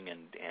breathing,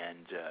 and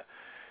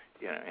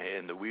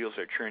the wheels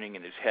are churning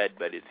in his head,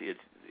 but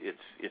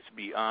it's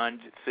beyond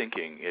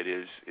thinking. It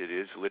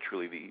is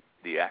literally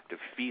the act of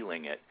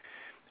feeling it,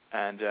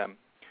 and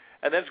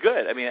that's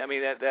good. I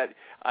mean that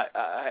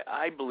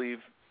I believe,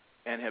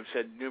 and have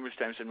said numerous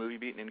times in Movie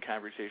Beat and in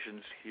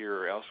conversations here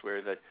or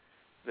elsewhere,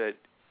 that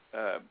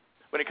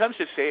when it comes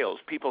to sales,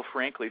 people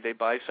frankly they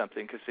buy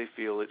something because they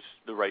feel it's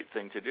the right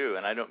thing to do,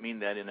 and I don't mean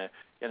that in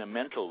a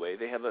mental way.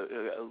 They have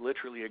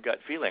literally a gut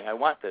feeling. I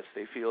want this.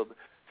 They feel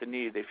the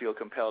need. They feel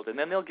compelled, and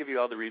then they'll give you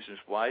all the reasons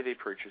why they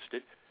purchased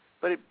it.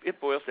 But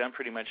it boils down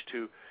pretty much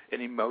to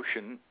an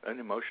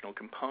emotional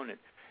component.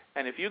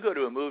 And if you go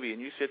to a movie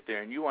and you sit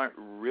there and you aren't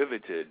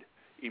riveted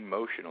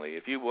emotionally,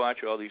 if you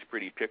watch all these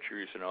pretty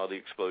pictures and all the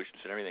explosions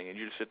and everything, and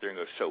you just sit there and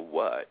go, so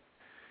what?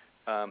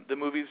 The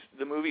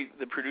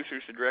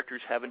producers, the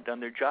directors haven't done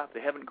their job.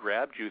 They haven't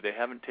grabbed you. They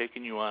haven't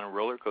taken you on a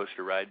roller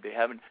coaster ride. They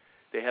haven't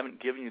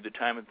given you the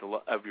time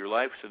of your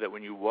life, so that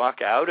when you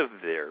walk out of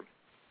there,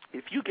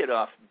 if you get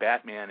off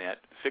Batman at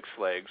Six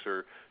Flags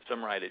or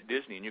some ride at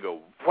Disney and you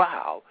go,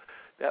 wow,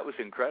 that was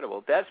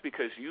incredible, that's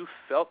because you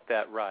felt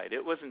that ride.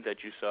 It wasn't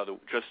that you saw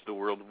just the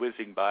world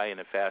whizzing by in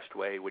a fast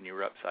way when you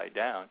were upside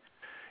down.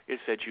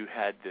 It's that you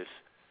had this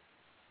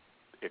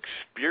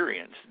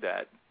experience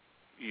that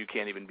you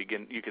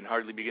can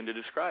hardly begin to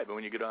describe. And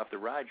when you get off the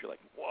ride, you're like,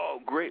 whoa,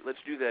 great, let's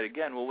do that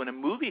again. Well, when a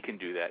movie can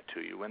do that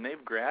to you, when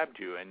they've grabbed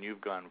you and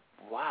you've gone,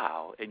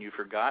 wow, and you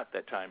forgot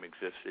that time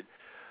existed,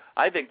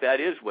 I think that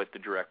is what the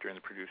director and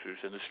the producers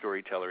and the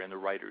storyteller and the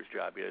writer's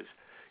job is,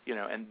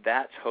 and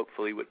that's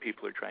hopefully what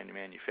people are trying to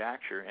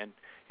manufacture.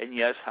 And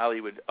yes,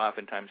 Hollywood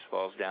oftentimes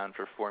falls down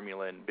for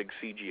formula and big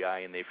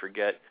CGI, and they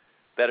forget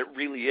that it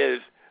really is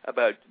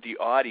about the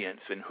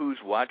audience and who's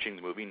watching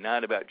the movie,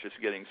 not about just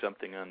getting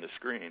something on the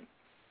screen.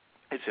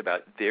 It's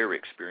about their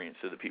experience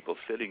of the people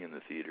sitting in the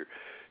theater.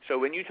 So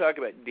when you talk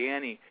about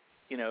Danny,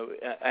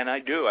 and I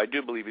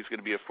do believe he's going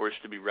to be a force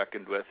to be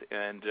reckoned with,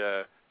 and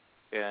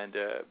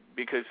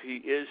because he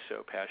is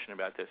so passionate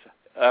about this.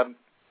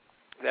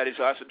 That is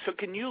awesome. So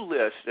can you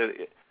list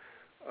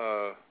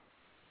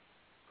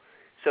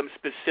some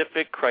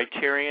specific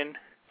criterion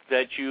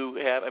that you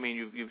have? I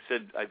mean, you've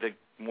said, I think,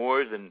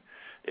 more than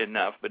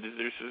enough, but is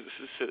there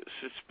a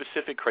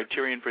specific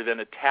criterion for then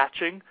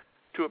attaching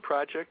to a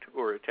project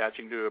or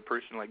attaching to a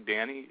person like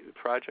Danny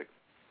project?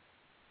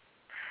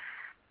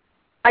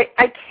 I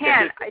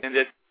can.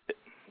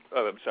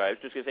 I'm sorry. I was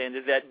just going to say, and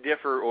does that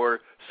differ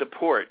or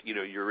support,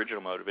 your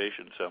original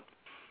motivation? So,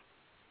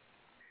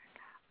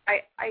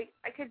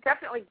 I could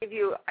definitely give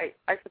you, I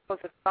suppose,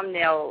 a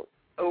thumbnail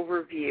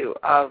overview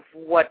of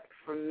what,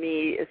 for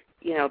me, is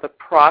the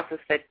process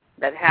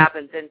that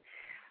happens. And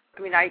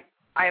I mean, I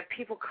have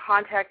people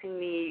contacting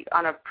me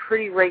on a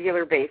pretty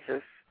regular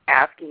basis,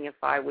 asking if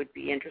I would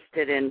be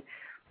interested in,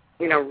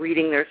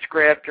 reading their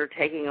script or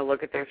taking a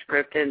look at their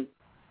script. And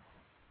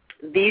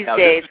these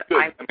days,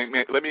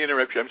 let me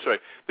interrupt you. I'm sorry.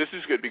 This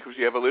is good because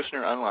you have a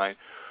listener online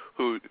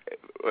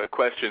a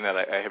question that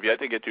I have yet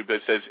to get to, but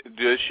says,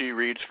 does she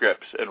read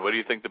scripts? And what do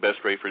you think the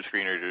best way for a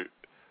screener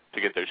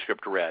to get their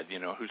script read?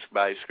 Who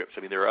buys scripts?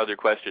 I mean, there are other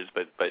questions,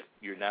 but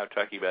you're now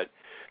talking about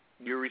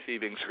you're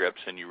receiving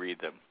scripts and you read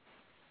them.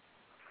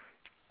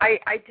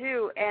 I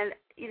do, and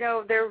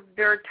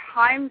there are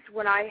times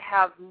when I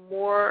have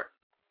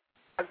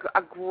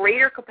a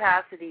greater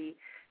capacity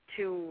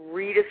to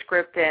read a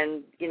script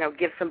and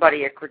give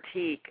somebody a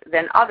critique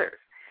than others.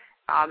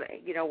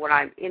 When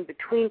I'm in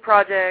between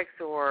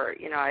projects, or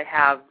I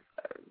have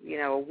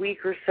a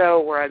week or so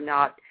where I'm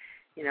not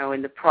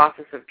in the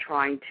process of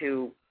trying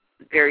to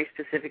very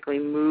specifically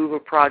move a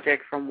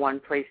project from one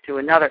place to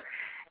another,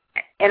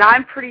 and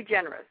I'm pretty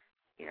generous.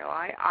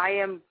 I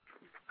am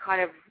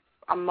kind of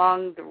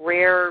among the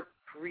rare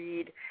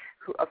breed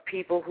of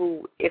people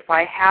who, if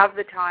I have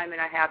the time and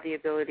I have the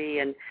ability,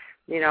 and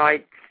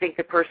I think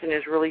the person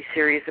is really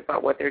serious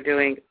about what they're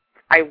doing,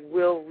 I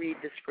will read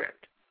the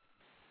script.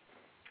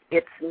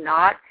 It's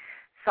not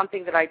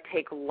something that I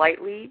take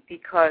lightly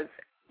because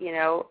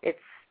it's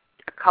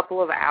a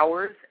couple of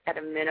hours at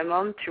a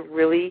minimum to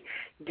really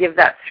give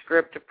that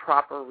script a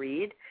proper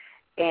read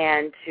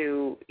and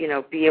to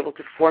be able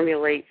to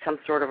formulate some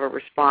sort of a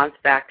response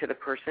back to the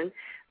person.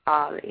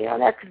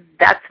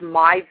 That's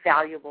my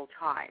valuable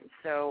time.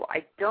 So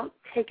I don't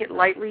take it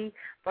lightly,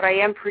 but I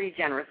am pretty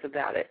generous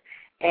about it.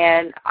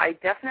 And I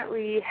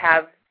definitely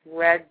have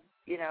read,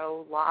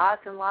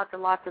 lots and lots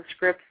and lots of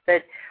scripts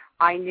that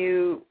I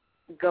knew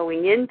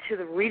going into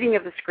the reading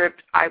of the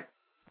script I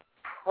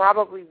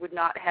probably would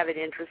not have an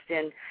interest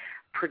in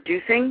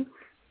producing,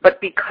 but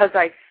because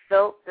I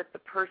felt that the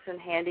person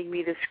handing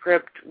me the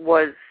script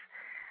was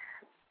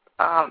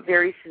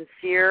very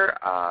sincere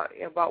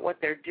about what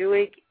they're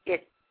doing,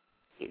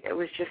 it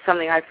was just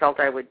something I felt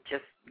I would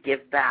just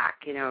give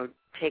back,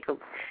 take a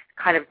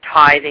kind of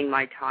tithing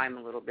my time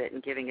a little bit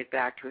and giving it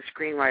back to a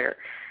screenwriter.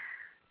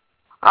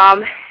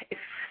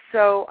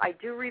 So I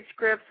do read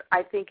scripts.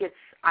 I think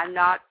I'm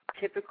not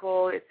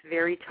typical. It's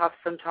very tough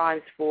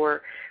sometimes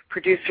for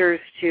producers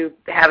to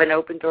have an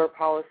open door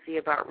policy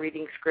about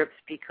reading scripts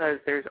because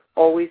there's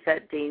always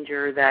that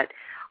danger that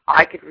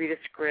I could read a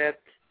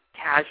script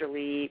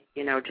casually,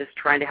 just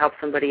trying to help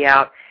somebody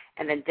out,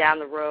 and then down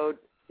the road,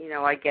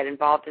 I get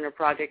involved in a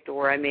project,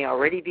 or I may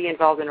already be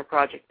involved in a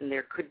project, and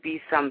there could be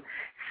some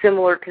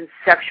similar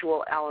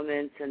conceptual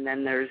elements, and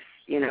then there's,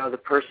 the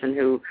person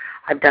who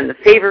I've done the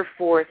favor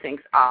for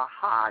thinks,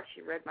 aha,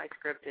 she read my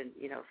script and,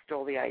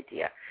 stole the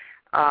idea.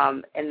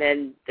 And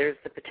then there's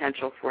the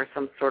potential for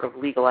some sort of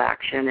legal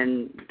action,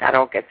 and that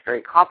all gets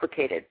very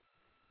complicated.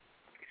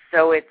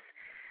 So it's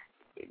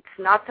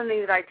not something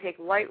that I take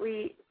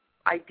lightly.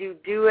 I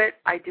do it.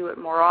 I do it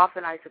more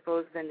often, I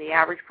suppose, than the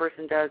average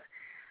person does.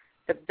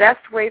 The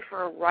best way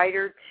for a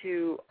writer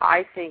to,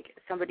 I think,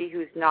 somebody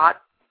who's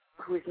not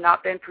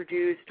been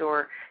produced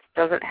or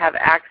doesn't have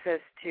access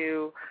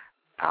to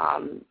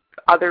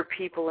other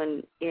people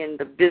in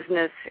the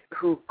business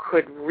who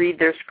could read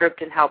their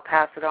script and help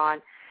pass it on,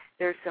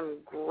 there's some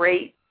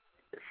great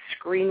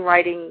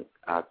screenwriting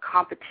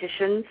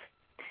competitions.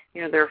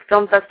 There are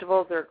film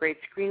festivals, there are great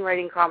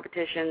screenwriting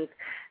competitions.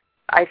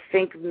 I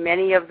think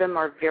many of them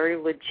are very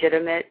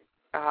legitimate.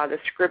 The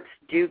scripts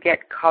do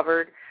get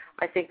covered.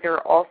 I think there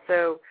are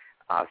also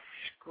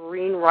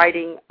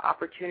screenwriting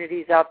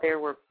opportunities out there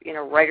where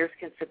writers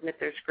can submit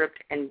their script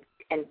and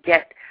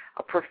get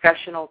a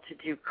professional to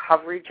do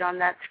coverage on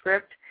that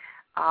script.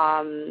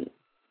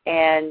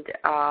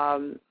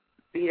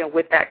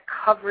 with that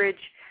coverage,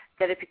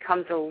 that it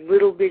becomes a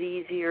little bit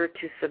easier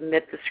to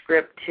submit the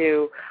script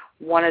to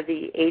one of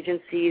the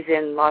agencies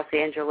in Los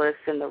Angeles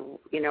and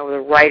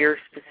the writer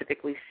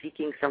specifically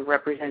seeking some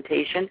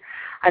representation.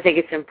 I think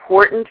it's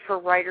important for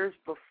writers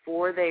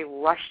before they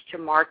rush to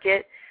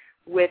market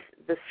with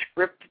the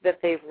script that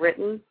they've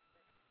written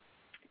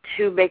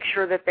to make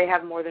sure that they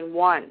have more than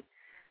one,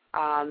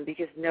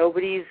 because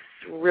nobody's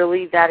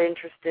really that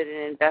interested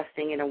in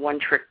investing in a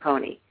one-trick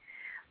pony.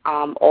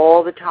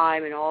 All the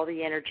time and all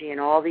the energy and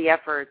all the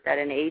effort that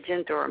an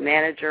agent or a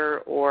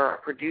manager or a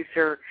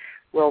producer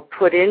will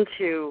put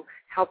into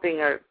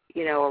helping a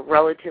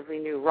relatively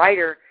new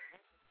writer,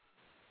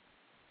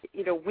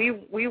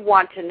 we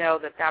want to know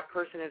that that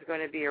person is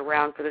going to be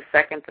around for the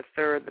second, the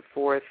third, the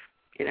fourth,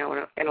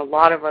 and a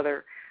lot of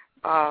other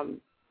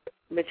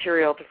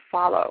material to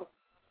follow.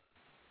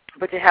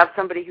 But to have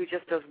somebody who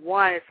just does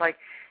one, it's like,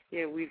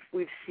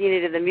 we've seen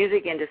it in the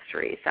music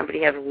industry.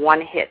 Somebody has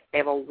one hit. They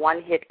have a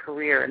one-hit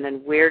career, and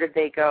then where did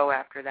they go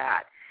after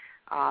that?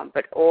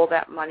 But all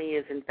that money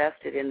is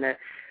invested in the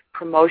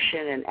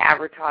promotion and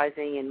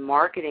advertising and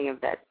marketing of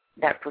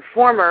that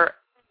performer,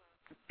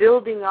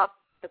 building up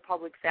the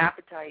public's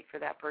appetite for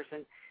that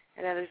person,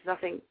 and then there's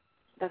nothing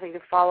to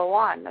follow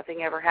on.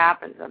 Nothing ever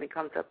happens. Nothing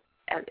comes up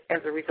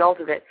as a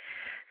result of it.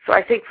 So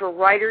I think for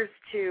writers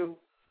to,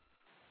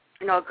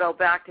 I'll go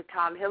back to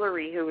Tom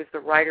Hillary, who was the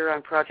writer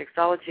on Project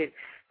Solitude.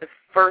 The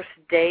first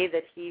day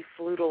that he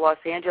flew to Los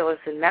Angeles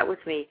and met with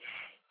me,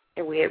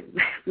 and we had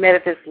met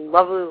at this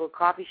lovely little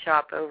coffee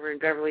shop over in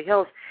Beverly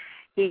Hills,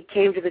 he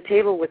came to the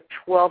table with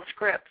 12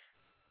 scripts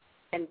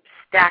and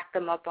stacked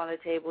them up on the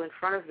table in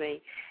front of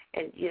me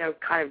and,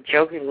 kind of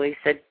jokingly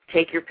said,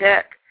 take your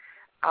pick.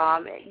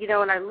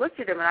 And I looked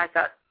at him and I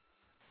thought,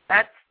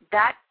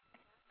 that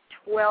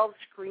 12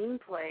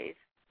 screenplays,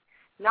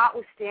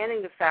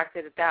 notwithstanding the fact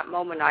that at that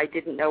moment I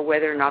didn't know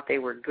whether or not they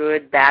were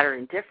good, bad, or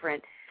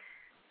indifferent,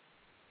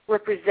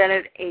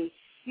 represented a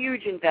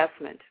huge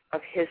investment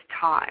of his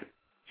time.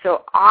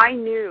 So I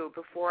knew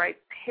before I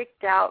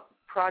picked out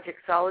Project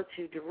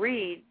Solitude to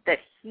read that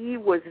he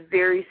was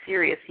very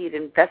serious. He had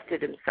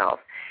invested himself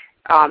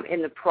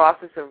in the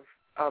process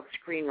of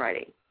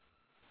screenwriting.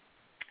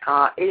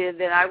 And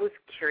then I was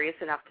curious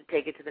enough to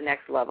take it to the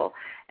next level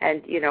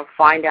and,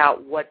 find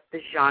out what the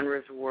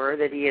genres were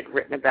that he had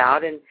written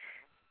about, and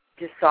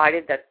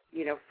decided that,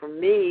 for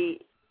me,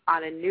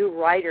 on a new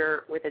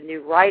writer,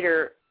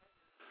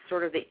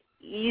 sort of the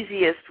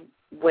easiest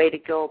way to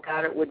go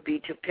about it would be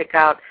to pick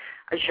out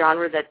a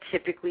genre that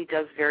typically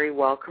does very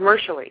well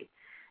commercially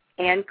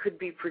and could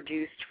be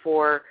produced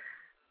for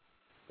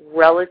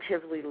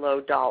relatively low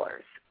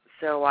dollars.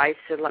 So I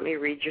said, let me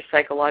read your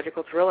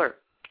psychological thriller.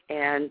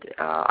 And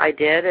I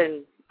did,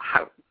 and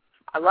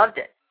I loved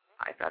it.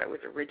 I thought it was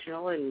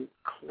original and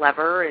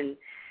clever, and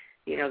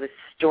the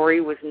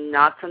story was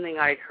not something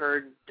I'd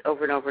heard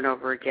over and over and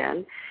over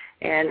again,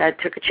 and I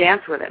took a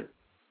chance with him.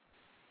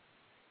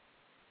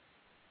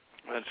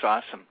 That's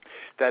awesome.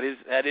 That is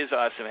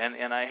awesome,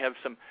 and I have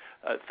some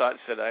thoughts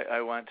that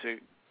I want to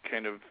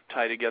kind of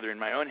tie together in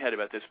my own head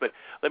about this. But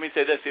let me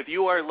say this: if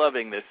you are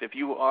loving this, if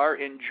you are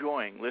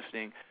enjoying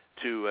listening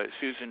to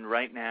Susan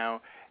right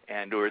now,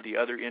 and or the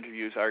other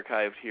interviews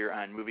archived here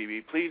on Movie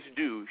Beat, please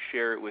do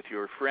share it with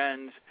your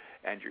friends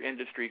and your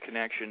industry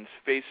connections.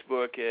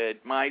 Facebook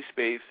it,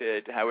 MySpace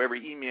it, however,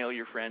 email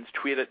your friends,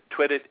 tweet it,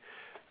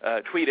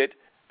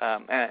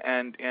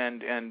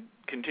 and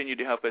continue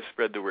to help us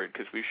spread the word,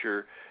 because we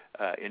sure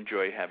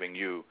enjoy having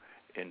you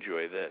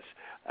enjoy this,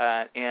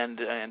 and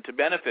to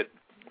benefit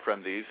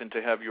from these, and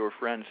to have your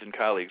friends and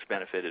colleagues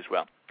benefit as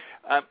well.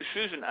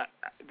 Susan,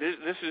 this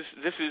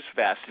is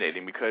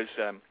fascinating, because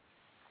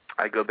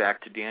I go back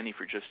to Danny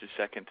for just a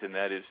second, and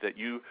that is that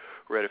you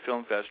were at a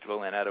film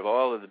festival, and out of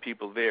all of the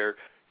people there,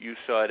 you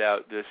sought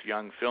out this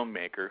young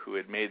filmmaker who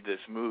had made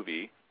this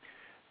movie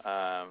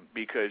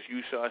because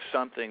you saw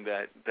something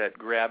that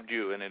grabbed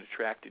you and it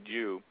attracted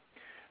you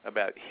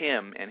about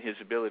him and his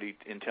ability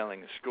in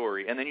telling a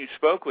story. And then you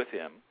spoke with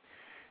him,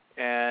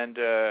 and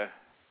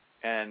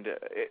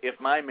if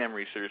my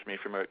memory serves me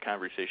from a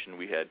conversation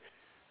we had,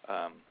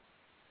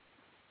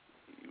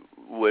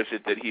 was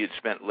it that he had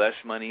spent less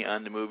money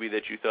on the movie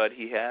that you thought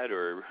he had,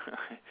 or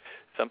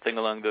something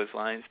along those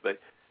lines? But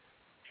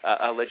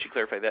I'll let you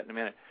clarify that in a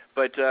minute.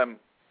 But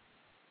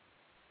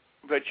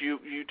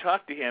you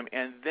talked to him,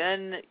 and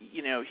then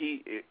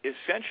he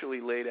essentially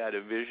laid out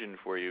a vision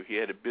for you. He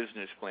had a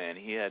business plan.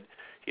 He had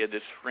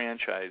this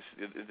franchise,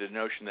 the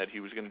notion that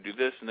he was going to do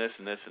this and this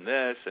and this and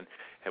this, and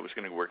it was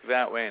going to work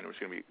that way, and it was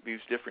going to be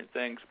these different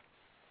things,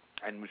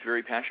 and was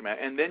very passionate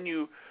about it. And then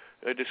you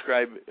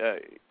describe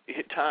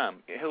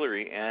Tom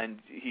Hillary, and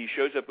he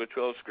shows up with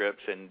 12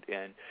 scripts,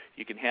 and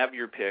you can have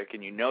your pick,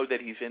 and you know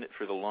that he's in it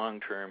for the long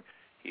term.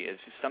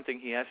 It's something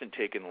he hasn't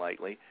taken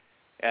lightly.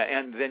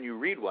 And then you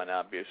read one,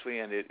 obviously,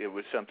 and it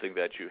was something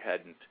that you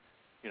hadn't,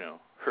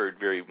 heard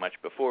very much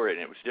before, and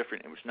it was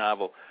different. It was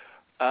novel.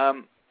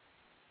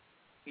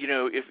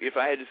 If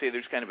I had to say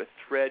there's kind of a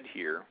thread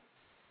here,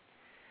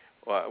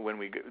 when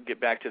we get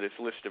back to this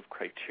list of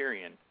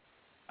criterion,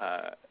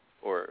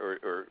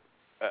 or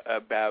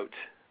about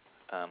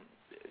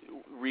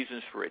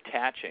reasons for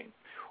attaching,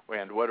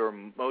 and what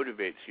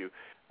motivates you.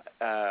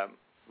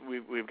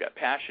 We've got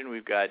passion,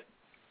 we've got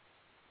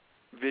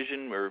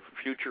vision or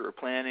future or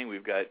planning,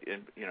 we've got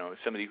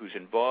somebody who's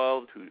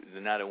involved, who's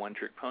not a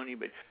one-trick pony.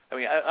 But I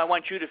mean, I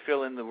want you to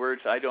fill in the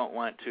words. I don't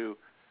want to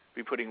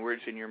be putting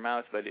words in your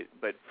mouth, but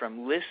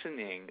from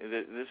listening,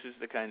 this is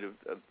the kind of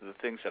the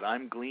things that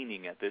I'm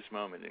gleaning at this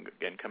moment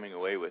and coming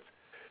away with.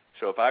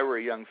 So if I were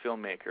a young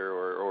filmmaker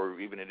or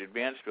even an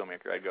advanced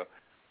filmmaker, I'd go,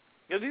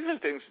 these are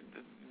things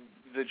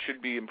that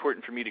should be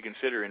important for me to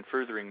consider in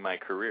furthering my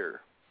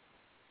career,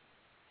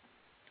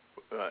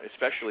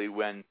 especially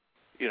when,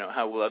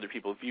 how will other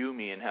people view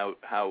me, and how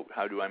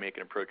do I make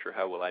an approach, or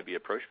how will I be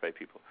approached by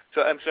people?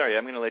 So I'm sorry,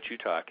 I'm going to let you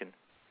talk.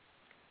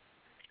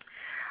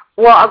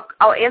 Well,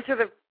 I'll answer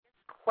the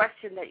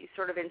question that you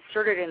sort of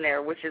inserted in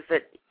there, which is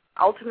that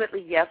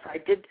ultimately, yes, I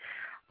did.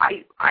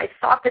 I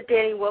thought that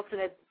Danny Wilson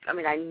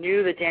I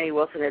knew that Danny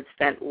Wilson had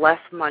spent less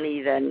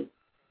money than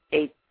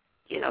a,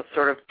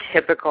 sort of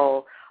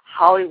typical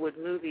Hollywood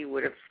movie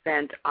would have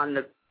spent on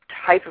the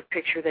type of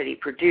picture that he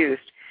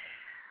produced.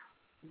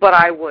 But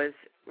I was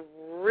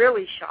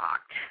really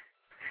shocked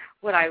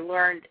when I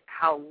learned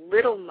how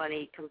little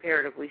money,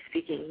 comparatively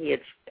speaking, he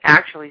had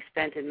actually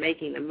spent in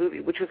making the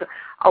movie, which was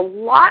a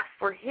lot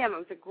for him. It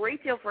was a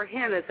great deal for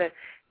him as a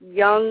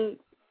young,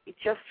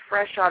 just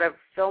fresh out of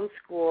film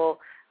school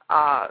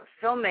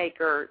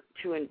filmmaker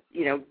to,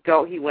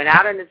 go. He went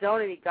out on his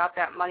own and he got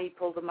that money,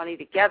 pulled the money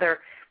together,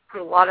 put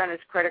a lot on his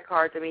credit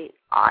cards. I mean,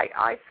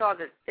 I saw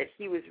that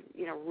he was,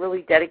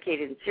 really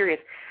dedicated and serious.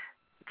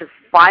 The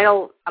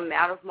final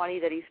amount of money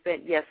that he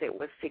spent, yes, it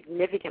was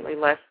significantly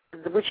less,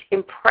 which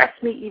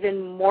impressed me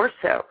even more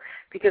so,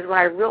 because when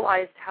I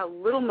realized how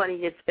little money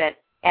he had spent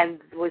and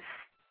was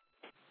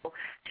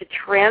to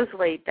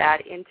translate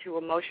that into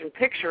a motion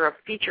picture, a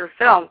feature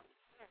film,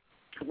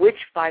 which,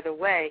 by the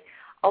way,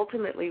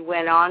 ultimately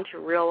went on to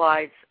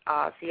realize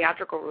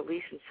theatrical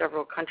release in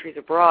several countries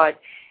abroad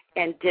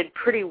and did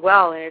pretty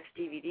well in its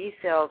DVD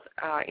sales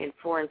in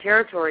foreign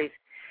territories.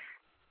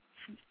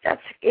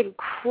 That's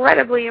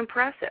incredibly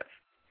impressive.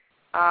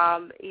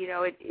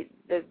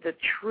 The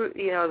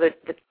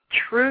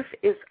truth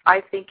is,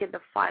 I think, in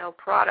the final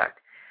product.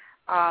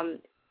 And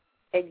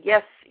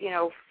yes,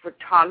 for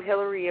Tom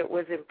Hillary, it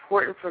was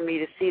important for me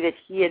to see that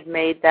he had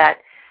made that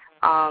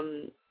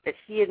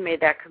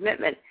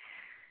commitment.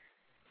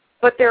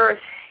 But there was,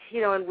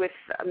 and with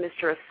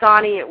Mr.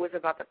 Asani, it was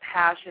about the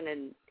passion,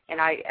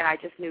 and I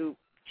just knew,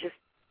 just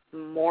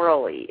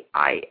morally,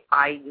 I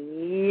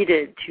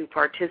needed to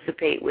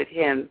participate with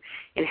him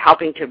in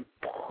helping to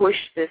push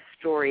this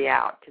story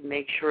out to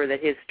make sure that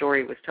his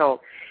story was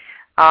told.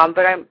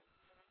 But I'm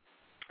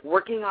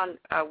working on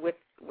with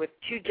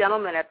two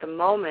gentlemen at the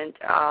moment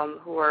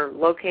who are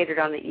located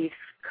on the East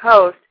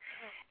Coast,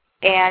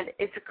 and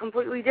it's a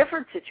completely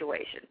different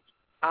situation.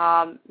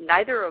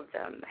 Neither of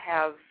them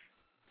have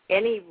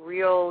any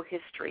real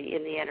history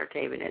in the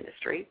entertainment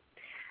industry.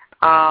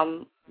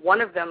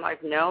 One of them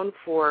I've known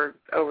for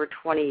over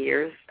 20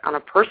 years on a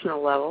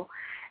personal level,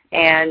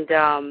 and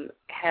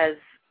has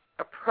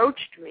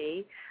approached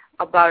me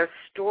about a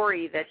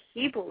story that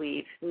he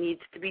believes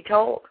needs to be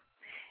told.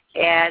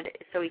 And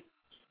so he,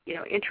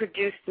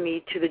 introduced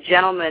me to the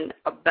gentleman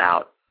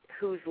about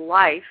whose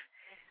life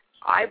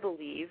I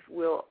believe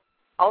will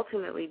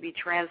ultimately be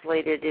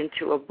translated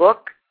into a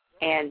book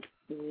and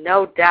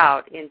no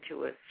doubt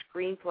into a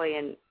screenplay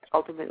and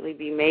ultimately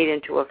be made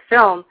into a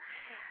film,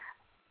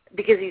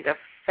 because he's a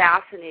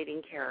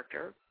fascinating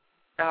character.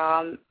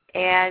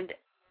 And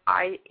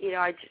I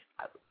just,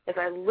 as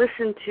I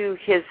listened to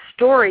his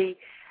story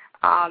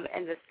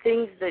and the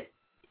things that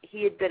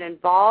he had been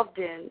involved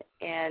in,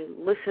 and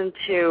listened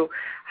to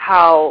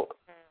how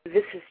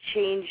this has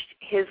changed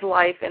his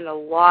life and the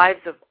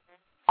lives of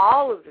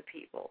all of the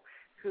people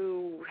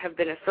who have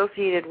been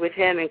associated with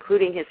him,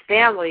 including his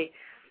family,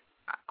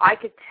 I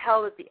could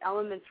tell that the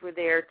elements were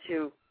there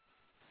to,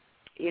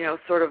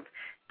 sort of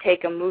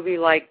take a movie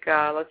like,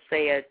 let's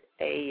say,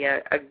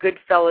 a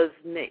Goodfellas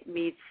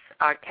meets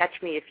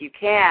Catch Me If You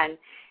Can,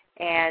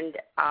 and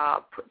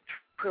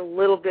put a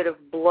little bit of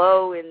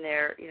Blow in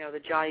there, the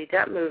Johnny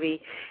Depp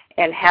movie,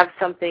 and have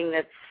something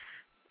that's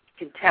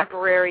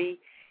contemporary.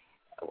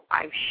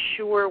 I'm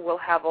sure we'll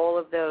have all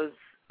of those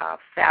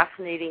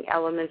fascinating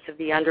elements of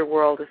the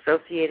underworld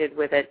associated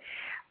with it,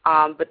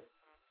 but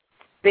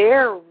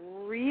they're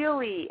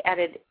really at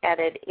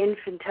an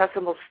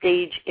infinitesimal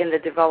stage in the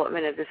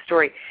development of the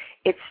story.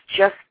 It's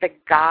just the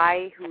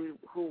guy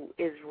who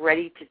is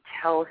ready to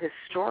tell his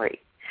story.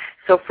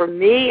 So for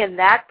me, in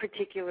that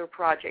particular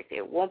project,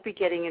 it won't be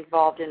getting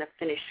involved in a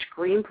finished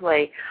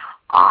screenplay.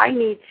 I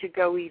need to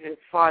go even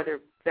farther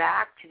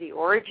back to the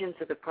origins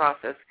of the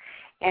process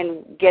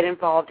and get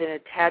involved in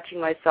attaching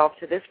myself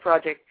to this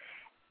project,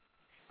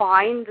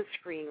 find the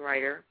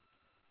screenwriter,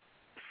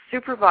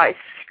 supervise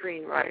the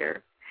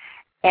screenwriter,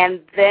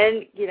 and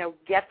then,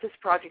 get this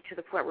project to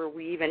the point where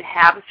we even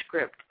have a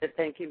script that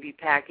then can be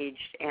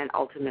packaged and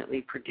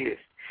ultimately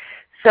produced.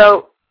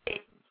 So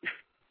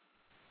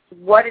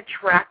what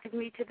attracted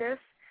me to this?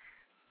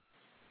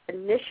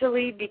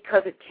 Initially,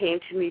 because it came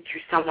to me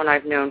through someone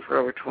I've known for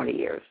over 20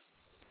 years.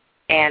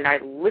 And I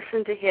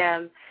listened to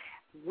him.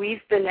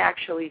 We've been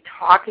actually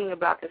talking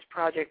about this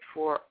project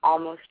for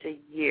almost a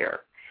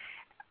year.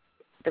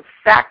 The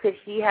fact that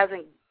he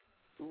hasn't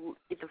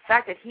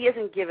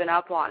given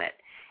up on it,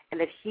 and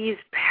that he's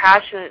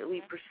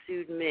passionately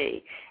pursued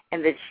me,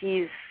 and that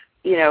he's,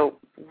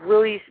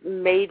 really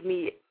made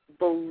me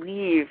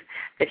believe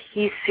that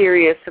he's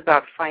serious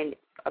about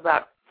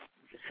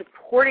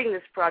supporting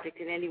this project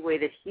in any way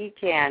that he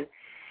can,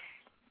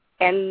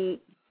 and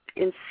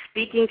in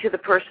speaking to the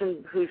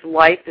person whose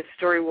life this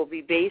story will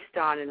be based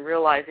on, and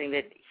realizing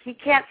that he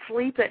can't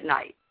sleep at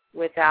night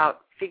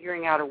without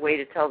figuring out a way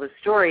to tell the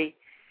story,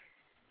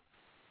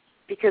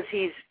 because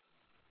he's,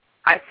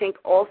 I think,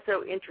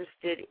 also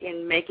interested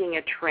in making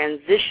a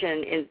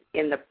transition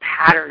in the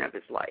pattern of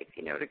his life,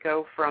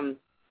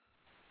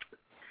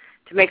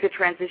 to make the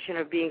transition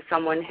of being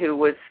someone who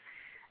was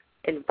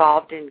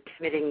involved in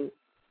committing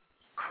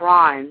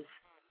crimes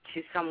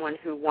to someone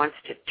who wants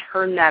to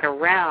turn that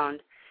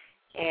around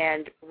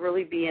and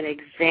really be an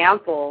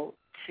example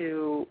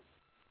to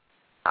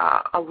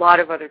a lot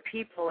of other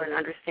people, and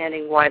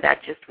understanding why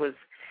that just was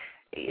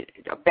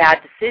a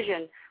bad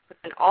decision, but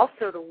then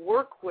also to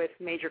work with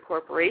major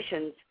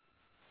corporations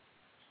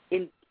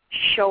in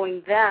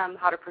showing them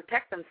how to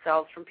protect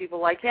themselves from people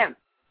like him.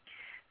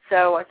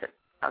 So I said,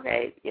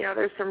 okay,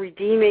 there's some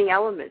redeeming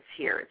elements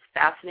here. It's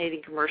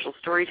fascinating commercial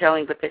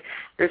storytelling, but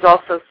there's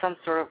also some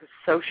sort of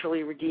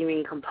socially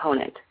redeeming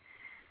component.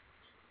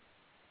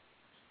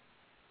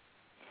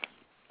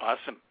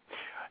 Awesome.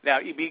 Now,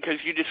 because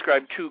you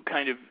described two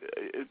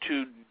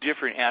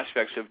different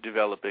aspects of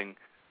developing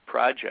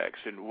projects,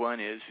 and one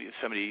is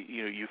somebody,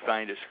 you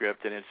find a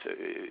script, and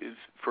it's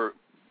for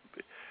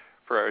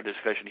our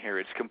discussion here,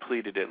 it's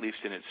completed at least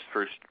in its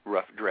first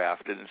rough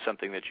draft, and it's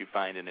something that you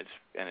find, and it's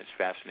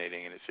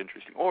fascinating and it's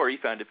interesting. Or you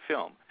found a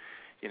film,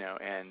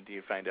 and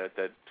you find out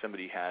that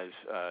somebody has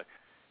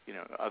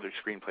other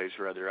screenplays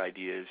or other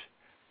ideas,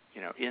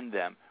 in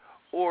them.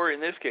 Or in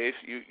this case,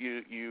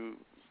 you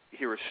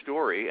hear a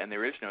story, and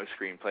there is no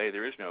screenplay,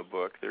 there is no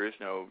book, there is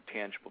no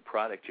tangible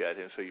product yet,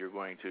 and so you're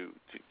going to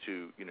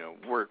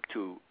work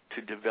to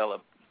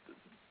develop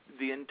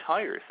the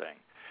entire thing.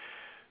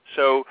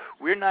 So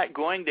we're not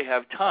going to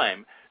have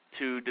time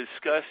to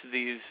discuss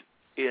these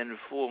in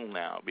full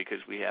now, because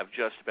we have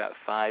just about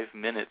 5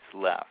 minutes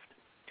left,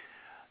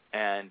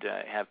 and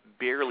have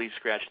barely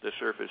scratched the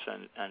surface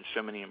on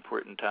so many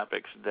important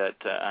topics that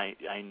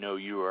I know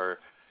you are.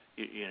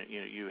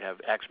 You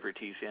have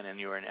expertise in, and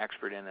you are an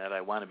expert in, that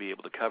I want to be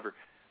able to cover.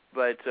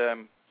 But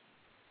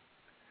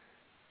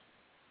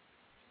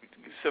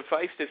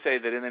suffice to say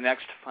that in the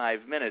next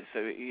 5 minutes,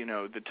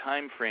 the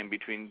time frame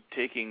between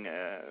taking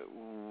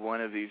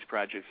one of these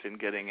projects and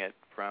getting it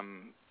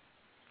from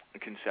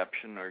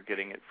conception, or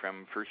getting it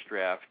from first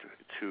draft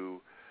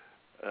to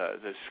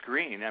the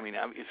screen,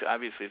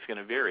 obviously it's going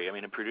to vary.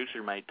 A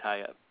producer might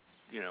tie up,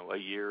 a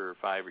year or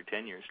 5 or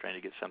 10 years trying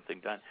to get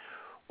something done.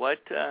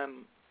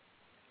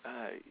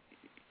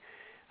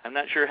 I'm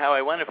not sure how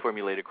I want to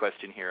formulate a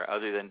question here,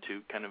 other than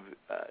to kind of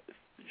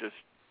just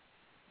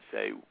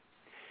say,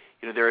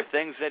 there are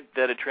things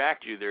that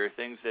attract you, there are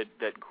things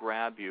that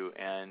grab you,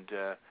 and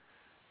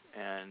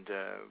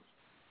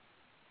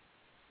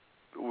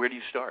where do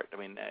you start?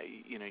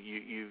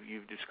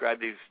 You've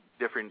described these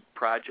different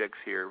projects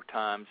here,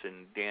 Tom's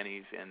and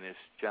Danny's and this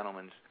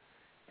gentleman's,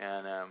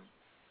 and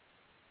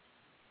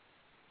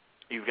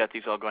you've got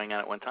these all going on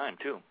at one time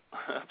too.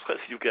 Plus,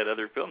 you've got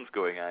other films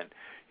going on,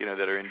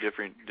 that are in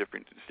different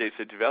states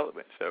of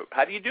development. So,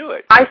 how do you do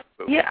it? I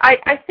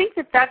think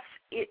that's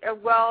it.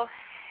 Well,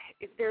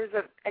 there's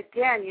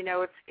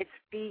it's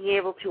being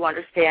able to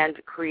understand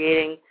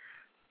creating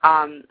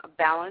a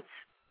balance,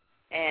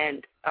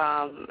 and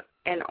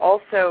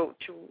also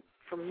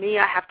for me,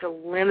 I have to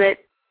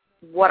limit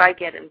what I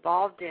get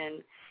involved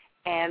in,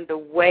 and the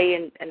way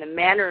and the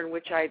manner in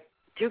which I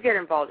do get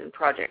involved in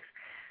projects.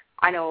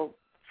 I know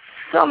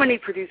so many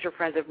producer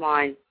friends of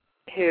mine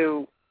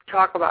who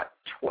talk about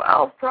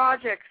 12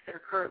 projects they're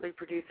currently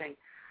producing.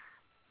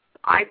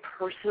 I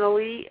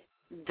personally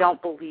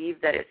don't believe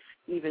that it's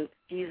even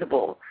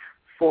feasible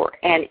for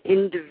an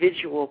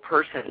individual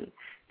person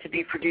to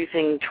be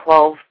producing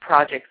 12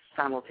 projects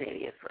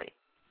simultaneously.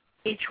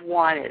 Each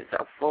one is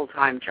a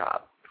full-time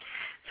job.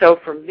 So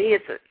for me,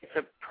 it's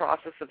a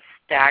process of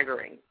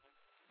staggering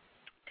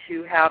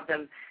to have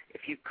them.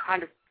 If you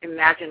kind of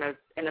imagine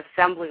an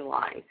assembly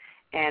line,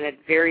 and at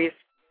various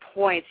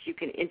points you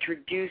can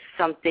introduce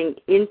something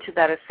into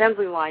that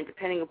assembly line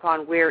depending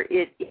upon where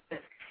it is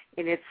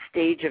in its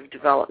stage of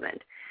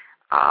development.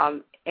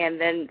 And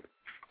then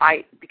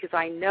because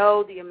I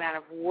know the amount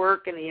of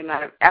work and the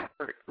amount of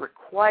effort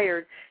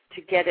required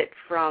to get it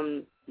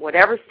from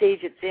whatever stage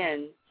it's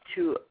in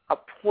to a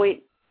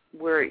point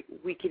where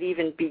we could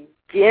even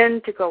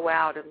begin to go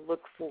out and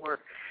look for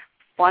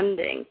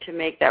funding to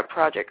make that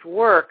project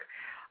work,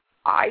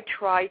 I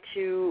try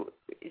to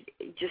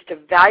just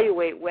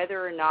evaluate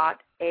whether or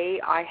not, A,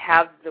 I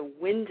have the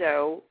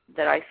window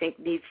that I think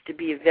needs to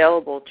be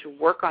available to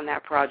work on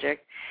that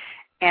project,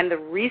 and the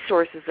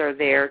resources are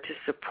there to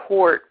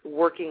support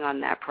working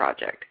on that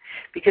project,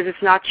 because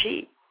it's not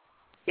cheap.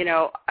 You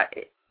know, I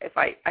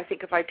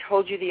think if I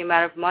told you the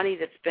amount of money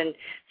that's been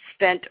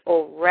spent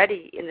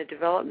already in the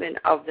development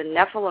of the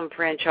Nephilim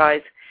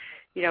franchise,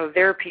 you know,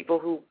 there are people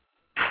who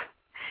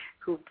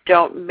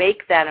don't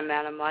make that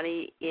amount of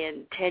money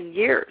in 10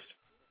 years.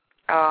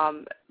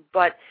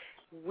 But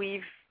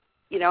we've,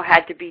 you know,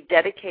 had to be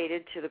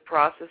dedicated to the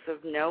process of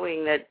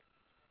knowing that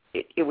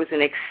it was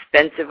an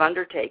expensive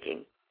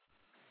undertaking.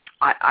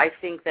 I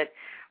think that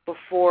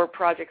before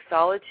Project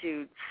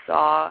Solitude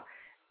saw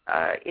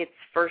its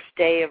first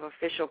day of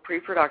official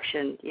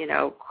pre-production, you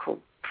know,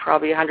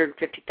 probably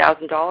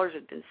 $150,000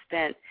 had been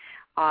spent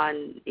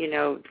on, you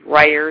know,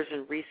 writers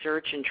and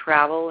research and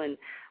travel and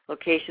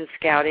location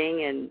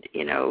scouting and,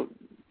 you know,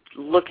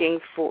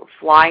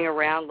 flying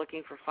around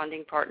looking for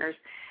funding partners.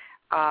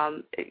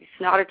 It's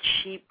not a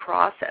cheap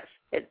process,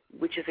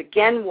 which is,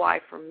 again,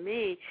 why for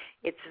me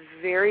it's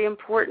very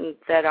important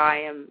that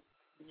I am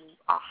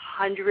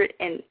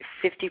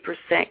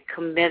 150%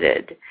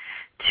 committed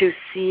to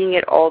seeing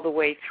it all the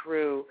way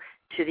through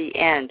to the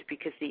end,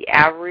 because the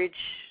average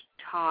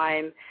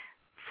time,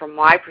 from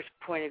my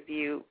point of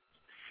view,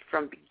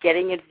 from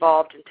getting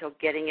involved until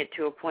getting it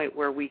to a point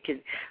where we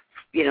could,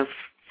 you know,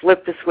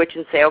 flip the switch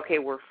and say, okay,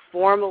 we're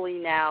formally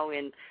now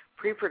in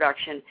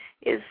pre-production,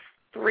 is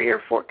 3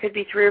 or 4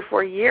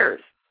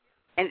 years.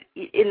 And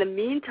in the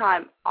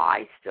meantime,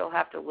 I still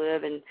have to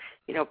live and,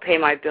 you know, pay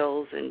my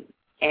bills and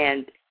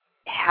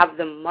have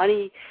the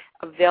money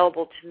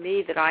available to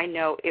me that I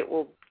know it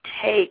will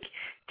take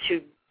to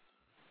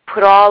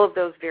put all of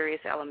those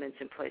various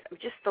elements in place. I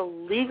mean, just the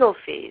legal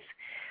fees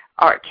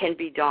can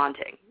be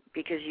daunting,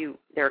 because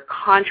there are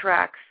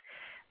contracts,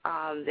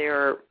 there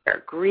are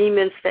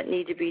agreements that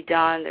need to be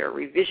done, there are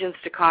revisions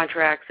to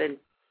contracts, and,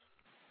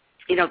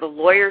 you know, the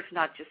lawyer's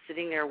not just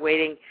sitting there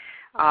waiting,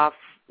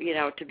 you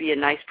know, to be a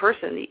nice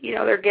person. You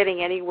know, they're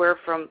getting anywhere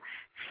from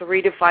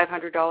 $300 to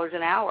 $500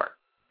 an hour.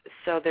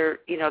 So there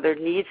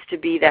needs to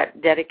be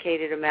that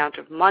dedicated amount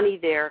of money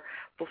there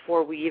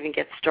before we even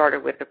get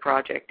started with the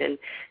project. And,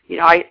 you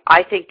know,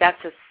 I think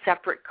that's a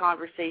separate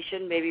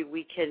conversation. Maybe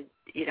we can,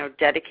 you know,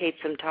 dedicate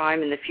some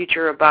time in the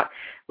future about,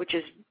 which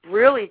is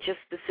really just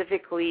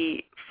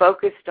specifically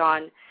focused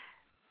on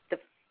the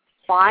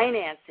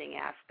financing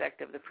aspect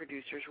of the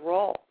producer's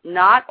role.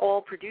 Not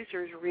all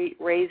producers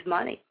raise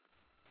money.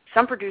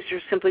 Some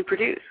producers simply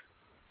produce.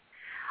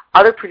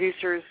 Other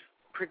producers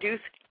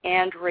produce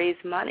and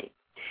raise money.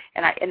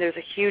 And there's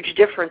a huge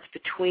difference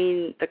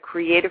between the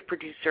creative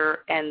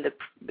producer and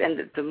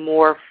the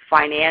more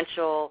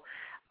financial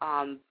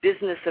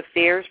business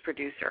affairs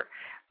producer.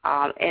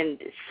 And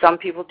some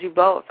people do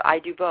both. I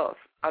do both.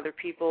 Other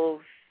people,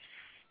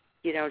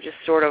 you know,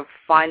 just sort of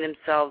find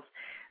themselves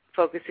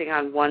focusing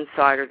on one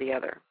side or the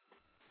other.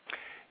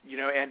 You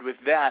know, and with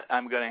that,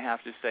 I'm going to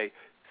have to say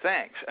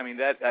thanks. I mean,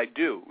 that I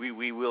do.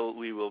 We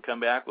will come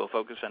back. We'll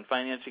focus on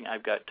financing.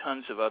 I've got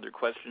tons of other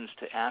questions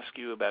to ask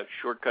you about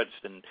shortcuts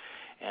and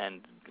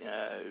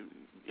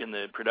in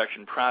the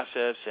production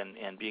process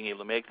and being able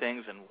to make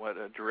things and what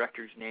a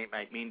director's name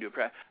might mean to a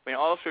project. I mean,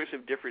 all sorts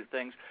of different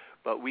things,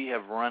 but we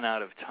have run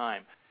out of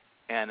time.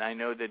 And I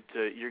know that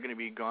you're going to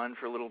be gone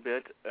for a little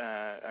bit.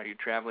 Are you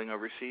traveling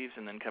overseas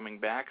and then coming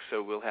back?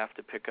 So we'll have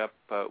to pick up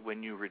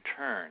when you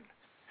return.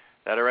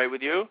 Is that all right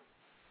with you?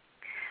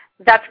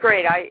 That's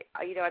great. I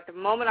you know, at the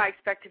moment I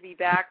expect to be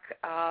back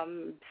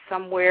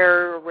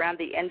somewhere around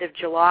the end of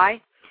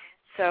July.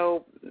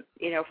 So,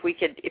 you know,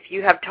 if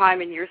you have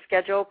time in your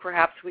schedule,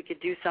 perhaps we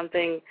could do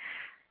something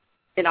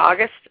in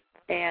August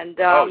and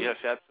oh yes,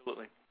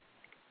 absolutely.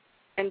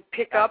 And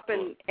pick up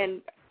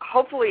and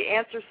hopefully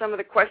answer some of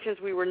the questions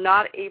we were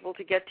not able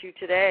to get to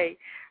today.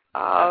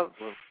 You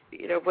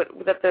know, but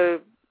that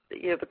the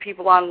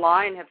people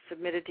online have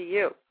submitted to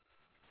you.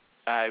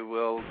 I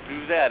will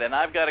do that, and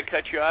I've got to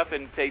cut you off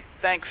and say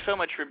thanks so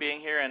much for being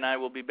here, and I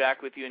will be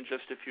back with you in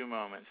just a few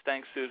moments.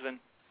 Thanks, Susan.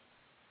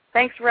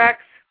 Thanks,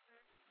 Rex.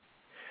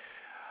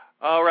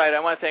 All right, I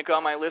want to thank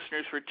all my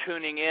listeners for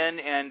tuning in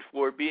and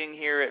for being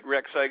here at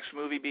Rex Sikes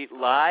Movie Beat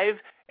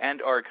live and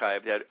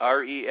archived at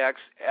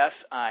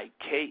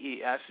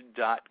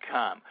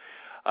REXSIKES.com.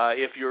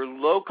 If you're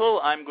local,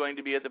 I'm going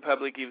to be at the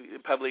Public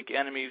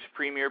Enemy's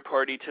premiere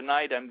party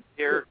tonight. I'm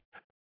there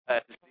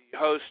as the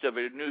host of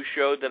a new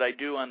show that I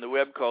do on the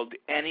web called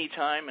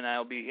Anytime, and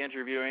I'll be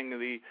interviewing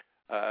the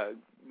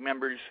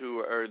members who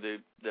are the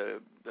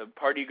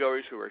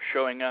partygoers who are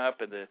showing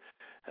up and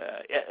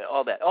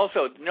all that.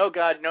 Also, No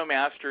God, No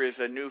Master is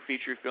a new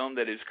feature film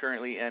that is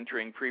currently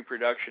entering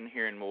pre-production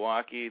here in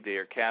Milwaukee. They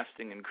are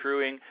casting and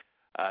crewing,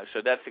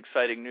 so that's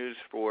exciting news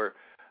for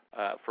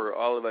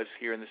all of us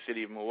here in the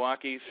city of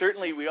Milwaukee.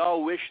 Certainly, we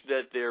all wish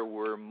that there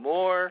were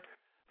more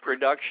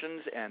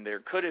productions, and there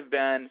could have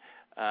been,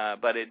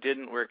 but it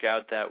didn't work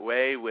out that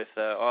way with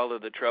all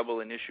of the trouble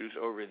and issues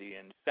over the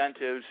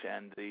incentives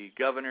and the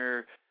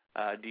governor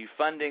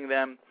defunding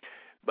them.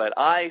 But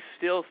I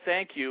still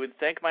thank you and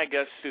thank my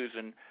guest,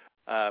 Susan,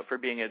 for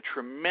being a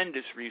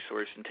tremendous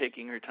resource and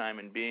taking her time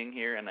and being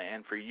here,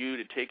 and for you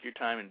to take your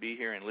time and be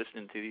here and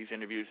listening to these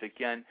interviews.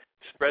 Again,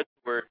 spread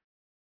the word.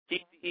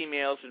 Keep the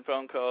emails and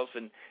phone calls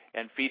and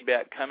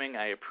feedback coming.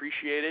 I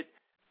appreciate it,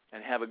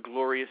 and have a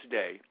glorious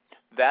day.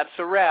 That's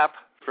a wrap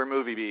for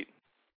Movie Beat.